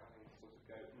us are having to sort of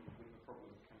go, with the problem,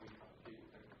 can we kind of deal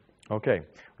with them? Okay,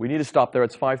 we need to stop there.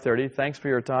 It's 5:30. Thanks for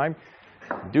your time.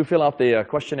 Do fill out the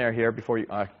questionnaire here before you.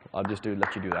 I'll just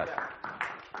let you do that.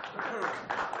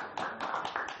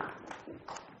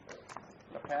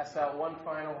 I'll pass out one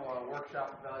final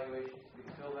workshop evaluation. You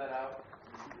can fill that out.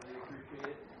 Really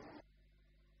appreciate it.